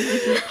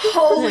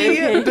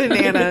 Holy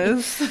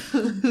bananas.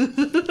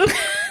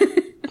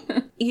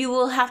 You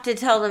will have to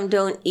tell them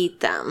don't eat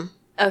them.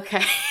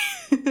 Okay.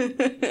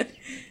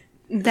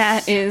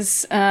 That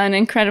is an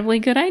incredibly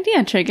good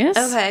idea, Triggus.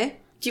 Okay.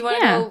 Do you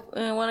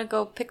want to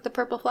go pick the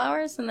purple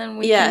flowers and then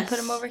we can put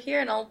them over here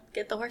and I'll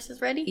get the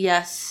horses ready?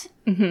 Yes.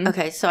 Mm-hmm.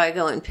 Okay, so I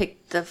go and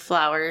pick the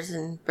flowers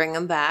and bring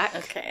them back.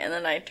 Okay, and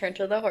then I turn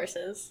to the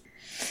horses.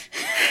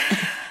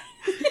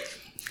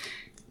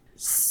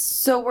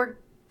 So we're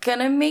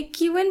gonna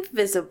make you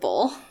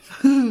invisible.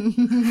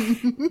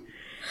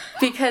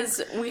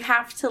 Because we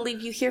have to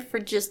leave you here for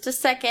just a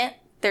second.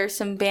 There's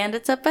some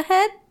bandits up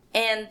ahead.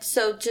 And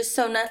so just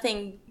so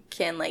nothing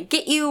can like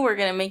get you, we're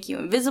gonna make you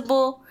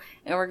invisible.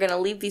 And we're gonna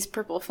leave these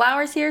purple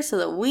flowers here so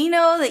that we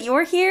know that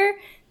you're here.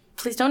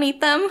 Please don't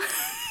eat them.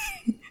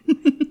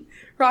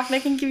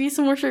 Rhakna can give you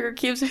some more sugar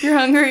cubes if you're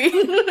hungry.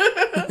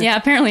 Yeah,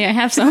 apparently I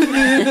have some.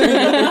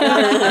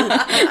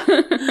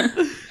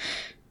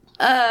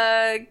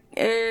 Are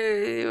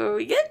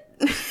we good?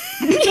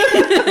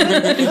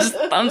 Just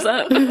thumbs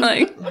up.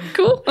 Like,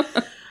 cool.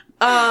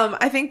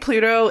 I think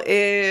Pluto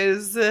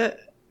is...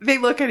 They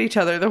look at each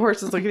other. The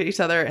horses look at each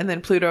other. And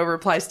then Pluto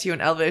replies to you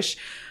in Elvish.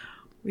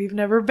 We've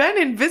never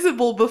been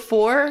invisible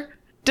before.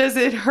 Does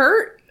it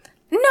hurt?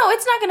 No,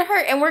 it's not going to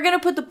hurt. And we're going to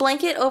put the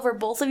blanket over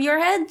both of your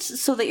heads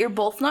so that you're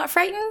both not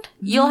frightened.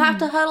 You'll have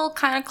to huddle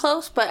kind of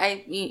close, but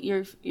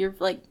you're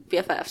like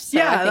BFFs. So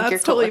yeah, I think that's you're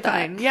cool totally with that.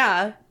 fine.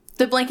 Yeah.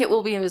 The blanket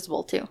will be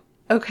invisible too.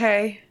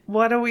 Okay.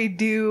 What do we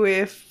do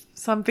if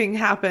something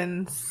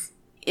happens?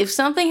 If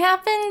something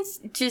happens,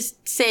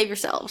 just save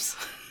yourselves.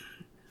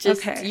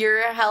 Just Okay.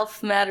 Your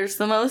health matters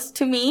the most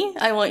to me.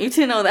 I want you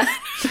to know that.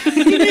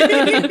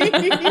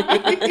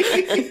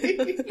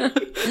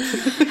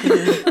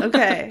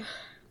 Okay.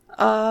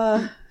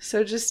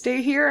 So just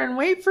stay here and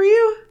wait for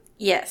you?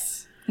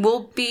 Yes.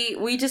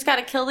 We just got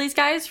to kill these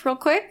guys real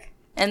quick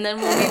and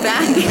then we'll be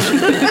back.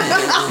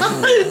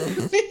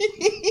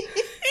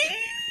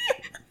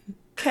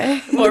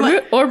 Okay.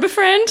 Or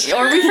befriend.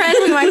 Or be friends.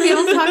 We might be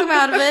able to talk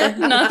about it a bit.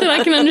 Not that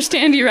I can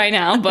understand you right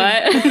now,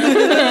 but...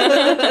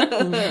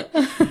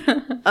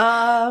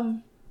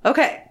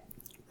 Okay.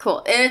 Cool.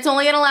 And it's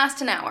only going to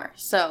last an hour.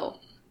 So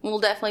we'll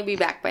definitely be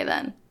back by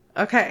then.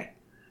 Okay.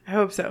 I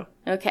hope so.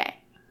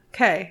 Okay.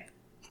 Okay.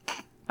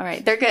 All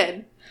right. They're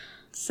good.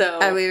 So.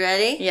 Are we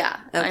ready? Yeah.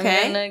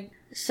 Okay.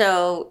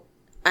 So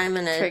I'm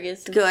going to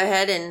Triggus. go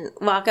ahead and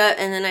walk up,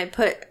 and then I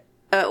put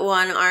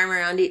one arm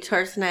around each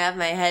horse, and I have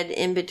my head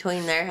in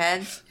between their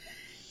heads.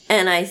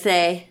 And I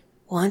say,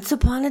 once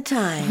upon a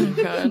time,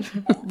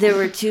 there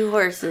were 2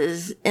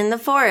 horses in the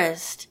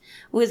forest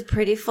with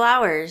pretty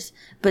flowers,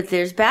 but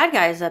there's bad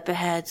guys up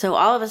ahead. So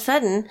all of a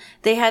sudden,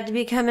 they had to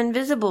become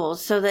invisible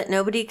so that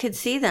nobody could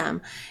see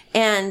them.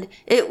 And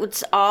it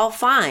was all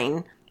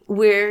fine.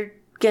 We're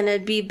going to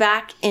be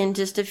back in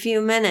just a few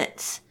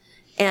minutes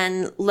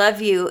and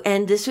love you.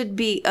 And this would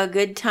be a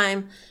good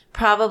time,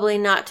 probably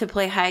not to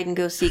play hide and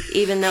go seek,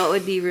 even though it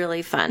would be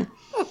really fun.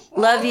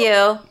 Love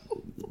you.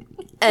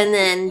 And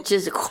then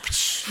just...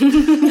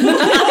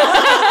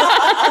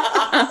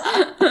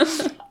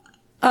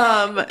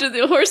 Do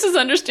the horses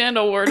understand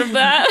a word of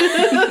that?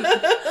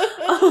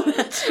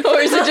 Or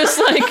is it just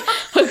like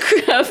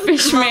a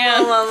fish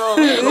man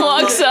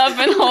walks up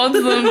and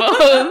holds them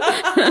both?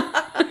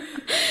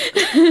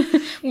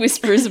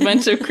 whispers a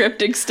bunch of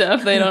cryptic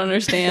stuff they don't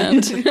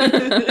understand.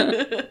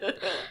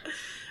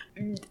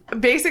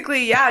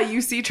 Basically, yeah,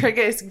 you see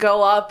Triggus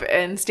go up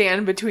and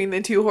stand between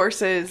the two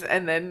horses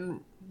and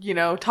then,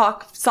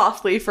 talk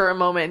softly for a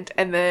moment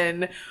and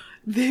then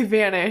they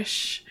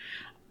vanish.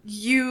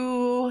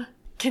 You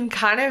can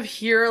kind of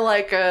hear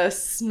like a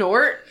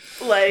snort,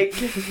 like,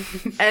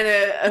 and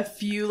a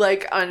few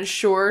like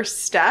unsure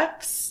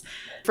steps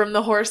from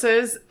the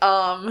horses.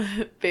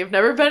 They've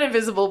never been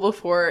invisible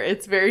before.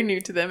 It's very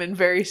new to them and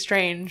very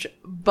strange,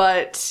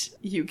 but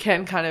you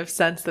can kind of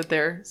sense that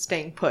they're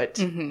staying put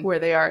where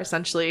they are,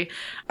 essentially.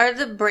 Are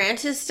the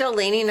branches still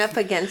leaning up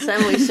against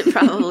them? We should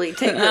probably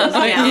take those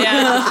down.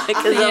 Yeah.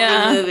 Because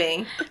they'll be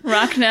moving.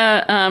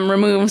 Rhakna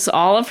removes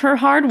all of her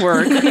hard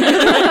work.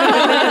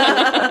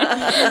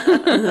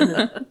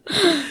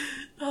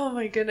 Oh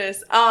my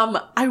goodness.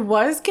 I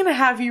was gonna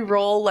have you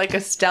roll like a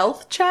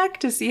stealth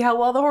check to see how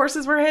well the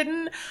horses were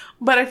hidden,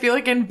 but I feel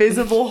like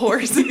invisible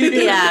horses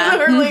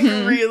are like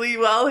really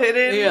well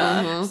hidden.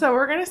 Yeah. So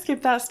we're gonna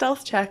skip that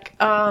stealth check.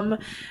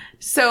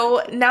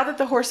 So now that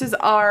the horses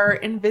are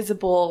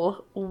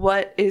invisible,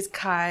 what is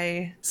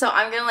Kai? So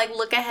I'm gonna like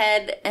look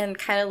ahead and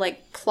kind of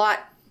like plot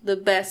the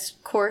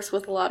best course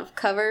with a lot of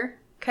cover,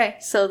 Okay.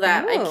 so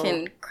that I Oh.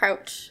 can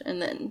crouch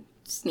and then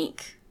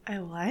sneak I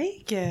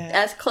like it.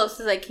 as close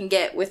as I can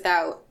get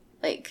without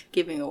like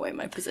giving away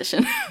my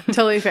position.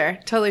 Totally fair.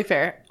 Totally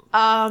fair.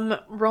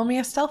 Roll me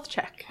a stealth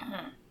check.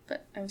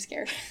 But I'm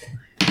scared.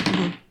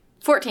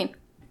 14.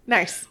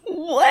 Nice.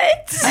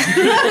 What?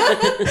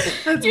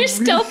 Your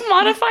stealth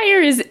modifier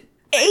is 8?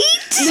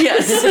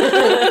 Yes.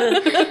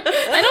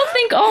 I don't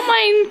think all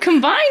mine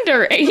combined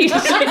are 8.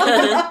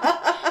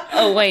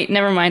 Oh, wait,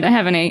 never mind. I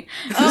have an 8.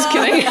 Just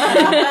kidding.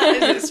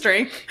 Is it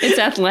strength? It's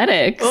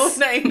athletics. Oh,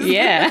 nice.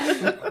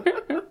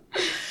 Yeah.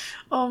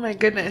 Oh my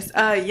goodness.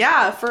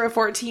 Yeah, for a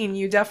 14,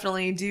 you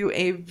definitely do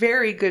a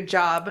very good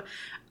job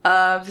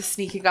of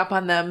sneaking up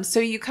on them. So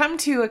you come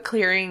to a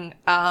clearing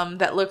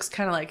that looks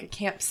kind of like a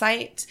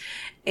campsite,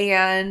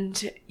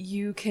 and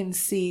you can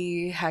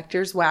see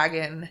Hector's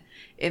wagon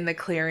in the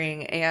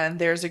clearing, and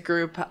there's a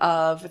group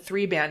of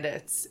 3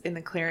 bandits in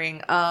the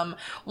clearing.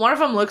 One of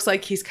them looks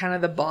like he's kind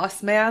of the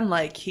boss man,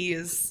 like he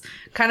is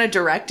kind of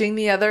directing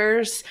the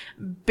others.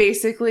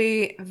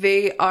 Basically,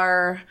 they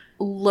are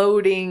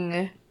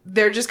loading,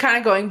 they're just kind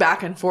of going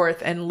back and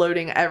forth and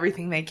loading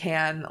everything they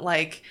can,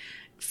 like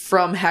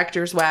from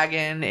Hector's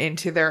wagon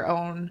into their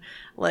own,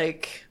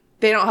 like,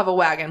 they don't have a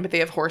wagon, but they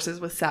have horses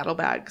with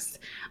saddlebags.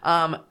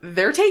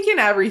 They're taking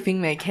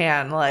everything they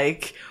can,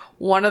 like,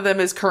 one of them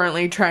is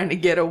currently trying to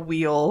get a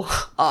wheel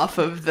off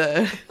of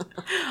the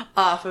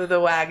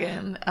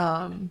wagon.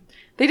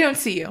 They don't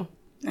see you.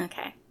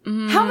 Okay.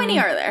 How many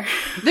are there?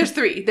 There's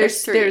 3.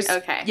 There's 3.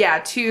 Okay. Yeah,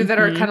 2 that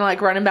are kind of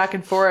like running back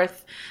and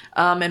forth,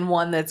 and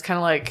one that's kind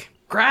of like,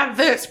 grab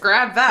this,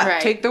 grab that,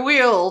 Right. take the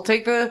wheel,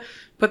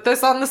 put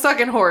this on the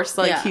second horse.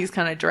 Like, Yeah. he's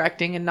kind of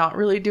directing and not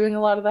really doing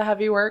a lot of the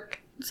heavy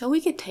work. So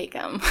we could take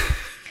them.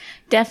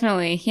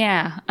 Definitely,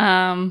 yeah.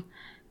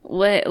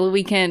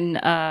 We can...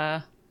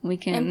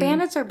 And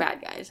bandits are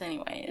bad guys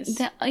anyways.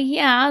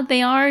 Yeah,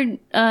 they are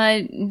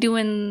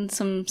doing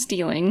some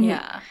stealing.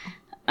 Yeah.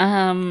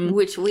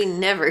 Which we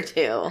never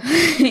do.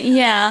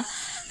 Yeah.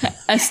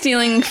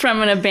 Stealing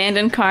from an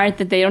abandoned cart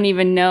that they don't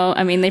even know.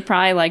 I mean, they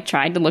probably like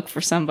tried to look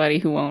for somebody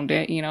who owned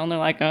it, and they're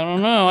like, I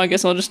don't know, I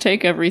guess I'll just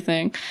take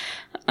everything.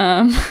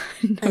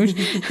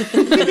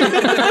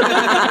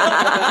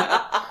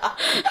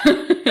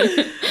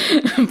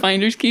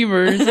 Finders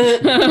keepers.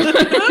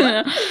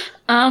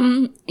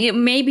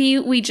 Maybe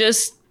we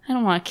just, I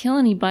don't want to kill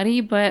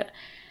anybody, but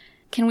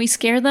can we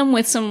scare them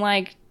with some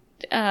like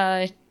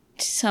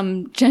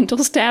some gentle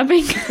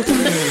stabbing?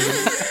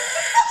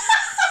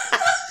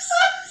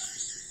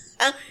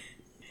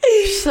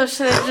 So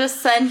should I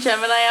just send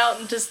Gemini out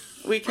and just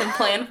we can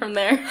plan from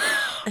there?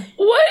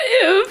 What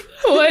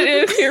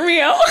if, hear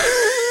me out.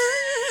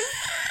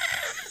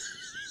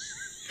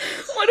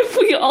 What if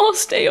we all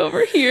stay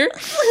over here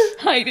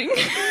hiding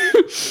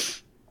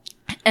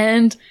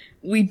and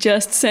we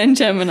just send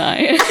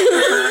Gemini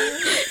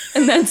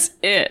and that's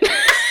it.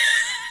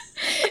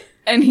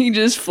 And he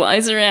just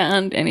flies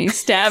around and he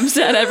stabs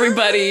at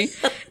everybody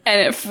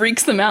and it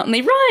freaks them out and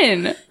they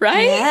run,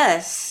 right?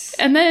 Yes.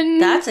 And then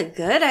That's a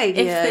good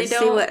idea. If they See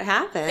don't- what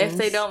happens. If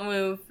they don't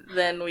move,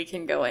 then we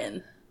can go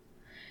in.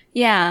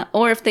 yeah,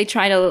 or if they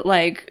try to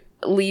like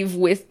leave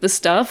with the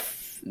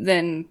stuff,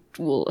 then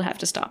we'll have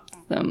to stop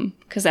them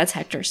because that's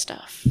Hector's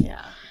stuff.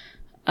 Yeah.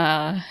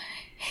 Yeah.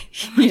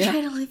 Try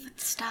to leave with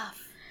the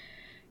stuff.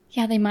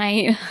 Yeah, they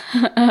might.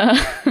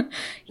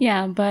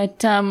 Yeah, but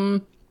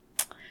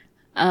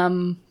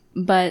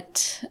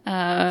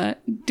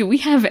do we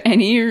have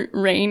any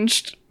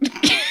ranged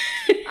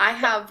I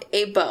have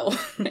a bow.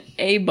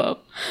 a bow?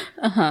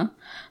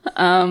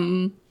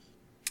 Triggus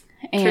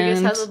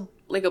And has a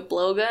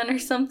blowgun or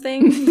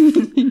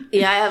something.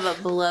 Yeah, I have a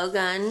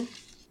blowgun.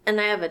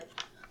 And I have a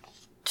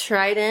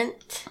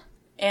trident.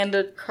 And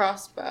a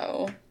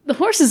crossbow. the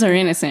horses are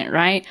innocent,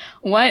 right?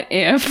 What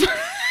if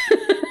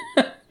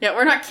Yeah,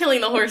 we're not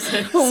killing the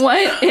horses.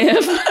 What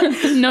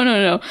if...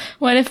 No.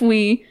 What if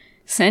we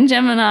send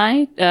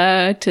Gemini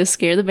to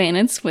scare the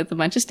bandits with a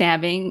bunch of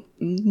stabbing?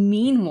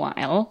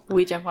 Meanwhile...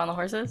 We jump on the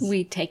horses?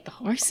 We take the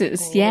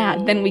horses. Yeah,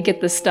 then we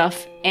get the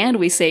stuff and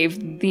we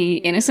save the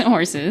innocent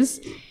horses.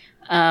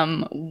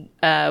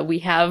 We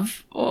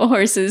have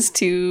horses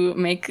to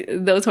make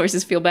those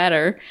horses feel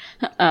better.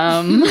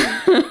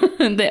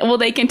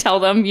 They can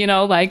tell them,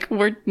 like,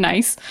 we're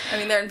nice. I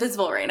mean, they're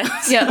invisible right now.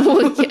 So. Yeah,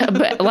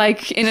 but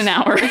like in an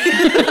hour.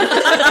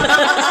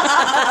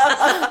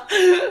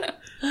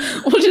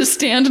 We'll just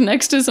stand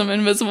next to some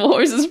invisible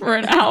horses for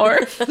an hour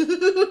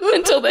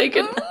until they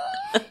can.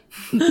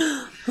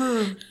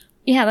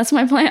 Yeah, that's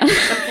my plan.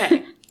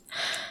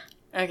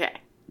 Okay.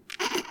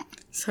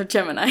 So,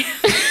 Gemini.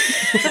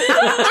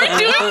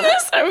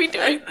 Are we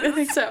doing this? I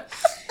think so.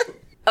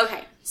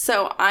 Okay,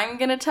 so I'm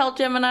going to tell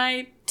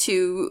Gemini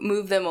to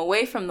move them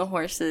away from the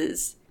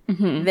horses.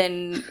 Mm-hmm.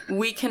 Then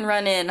we can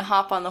run in,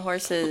 hop on the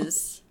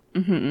horses,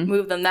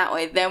 move them that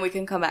way. Then we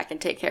can come back and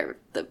take care of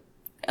the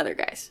other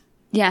guys.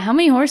 Yeah, how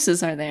many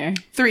horses are there?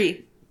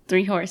 3.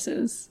 3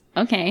 horses.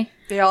 Okay.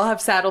 They all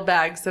have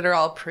saddlebags that are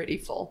all pretty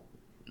full.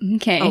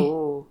 Okay.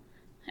 Oh.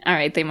 All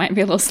right, they might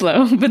be a little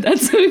slow, but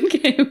that's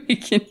okay. We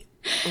can...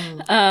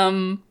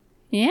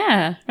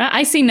 Yeah.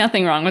 I see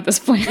nothing wrong with this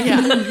plan.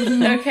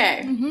 Yeah.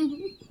 Okay.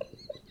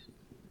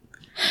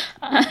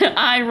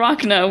 I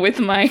Rhakna with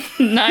my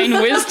 9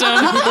 wisdom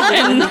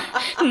and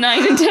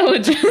 9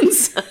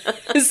 intelligence.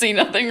 See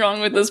nothing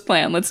wrong with this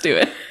plan. Let's do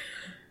it.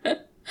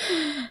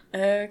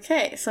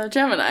 Okay, so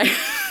Gemini.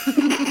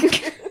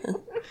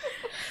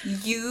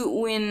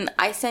 When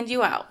I send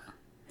you out.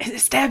 Is it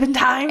stabbing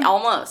time?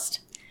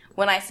 Almost.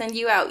 When I send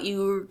you out,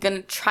 you're going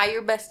to try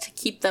your best to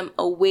keep them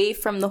away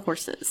from the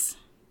horses.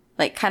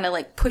 Like, kind of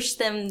like push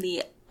them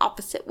the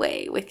opposite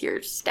way with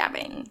your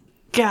stabbing.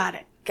 Got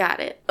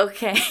it.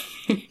 Okay.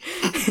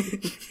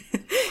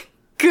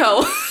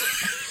 Go.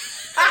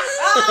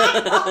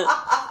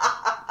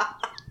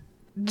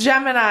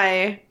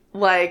 Gemini,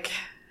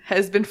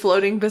 has been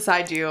floating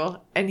beside you,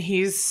 and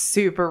he's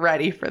super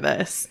ready for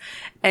this.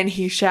 And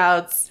he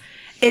shouts,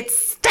 "It's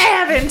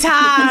stabbing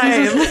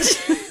time!"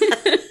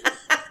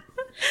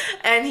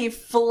 And he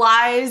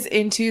flies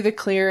into the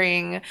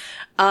clearing,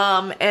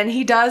 and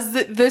he does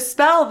the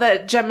spell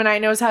that Gemini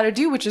knows how to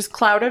do, which is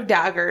Cloud of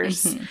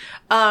Daggers.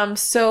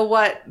 So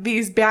what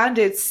these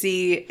bandits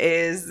see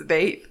is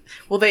they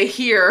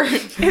hear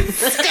it's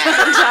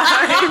stabbing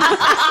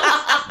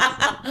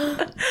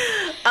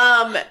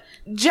time.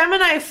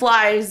 Gemini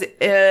flies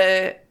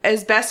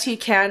as best he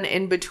can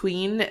in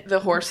between the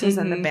horses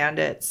and the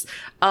bandits.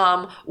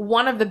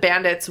 One of the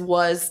bandits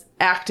was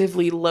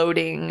actively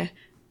loading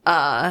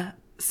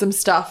some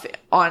stuff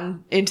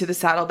into the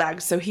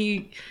saddlebag, so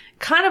he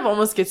kind of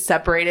almost gets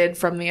separated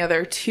from the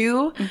other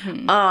 2.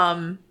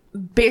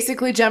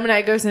 Basically,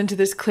 Gemini goes into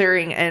this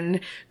clearing and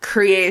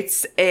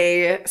creates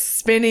a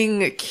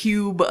spinning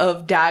cube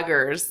of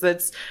daggers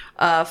that's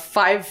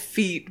 5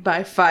 feet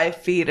by 5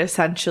 feet,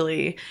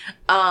 essentially.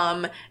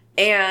 And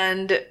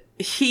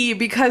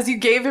because you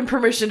gave him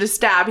permission to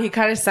stab, he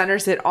kind of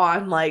centers it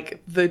on,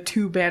 the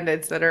 2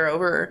 bandits that are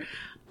over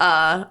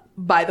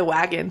by the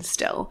wagon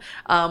still.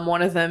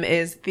 One of them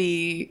is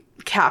the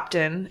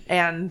captain,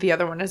 and the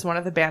other one is one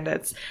of the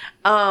bandits.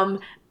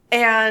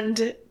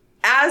 And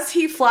as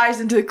he flies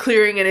into the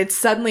clearing and it's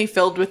suddenly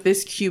filled with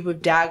this cube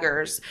of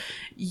daggers,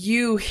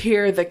 you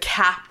hear the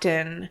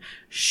captain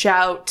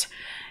shout,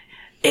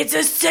 "It's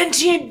a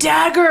sentient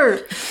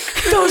dagger!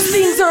 Those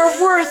things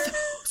are worth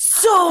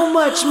so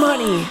much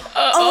money!"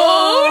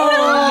 Oh,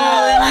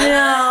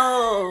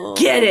 no.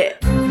 Get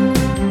it!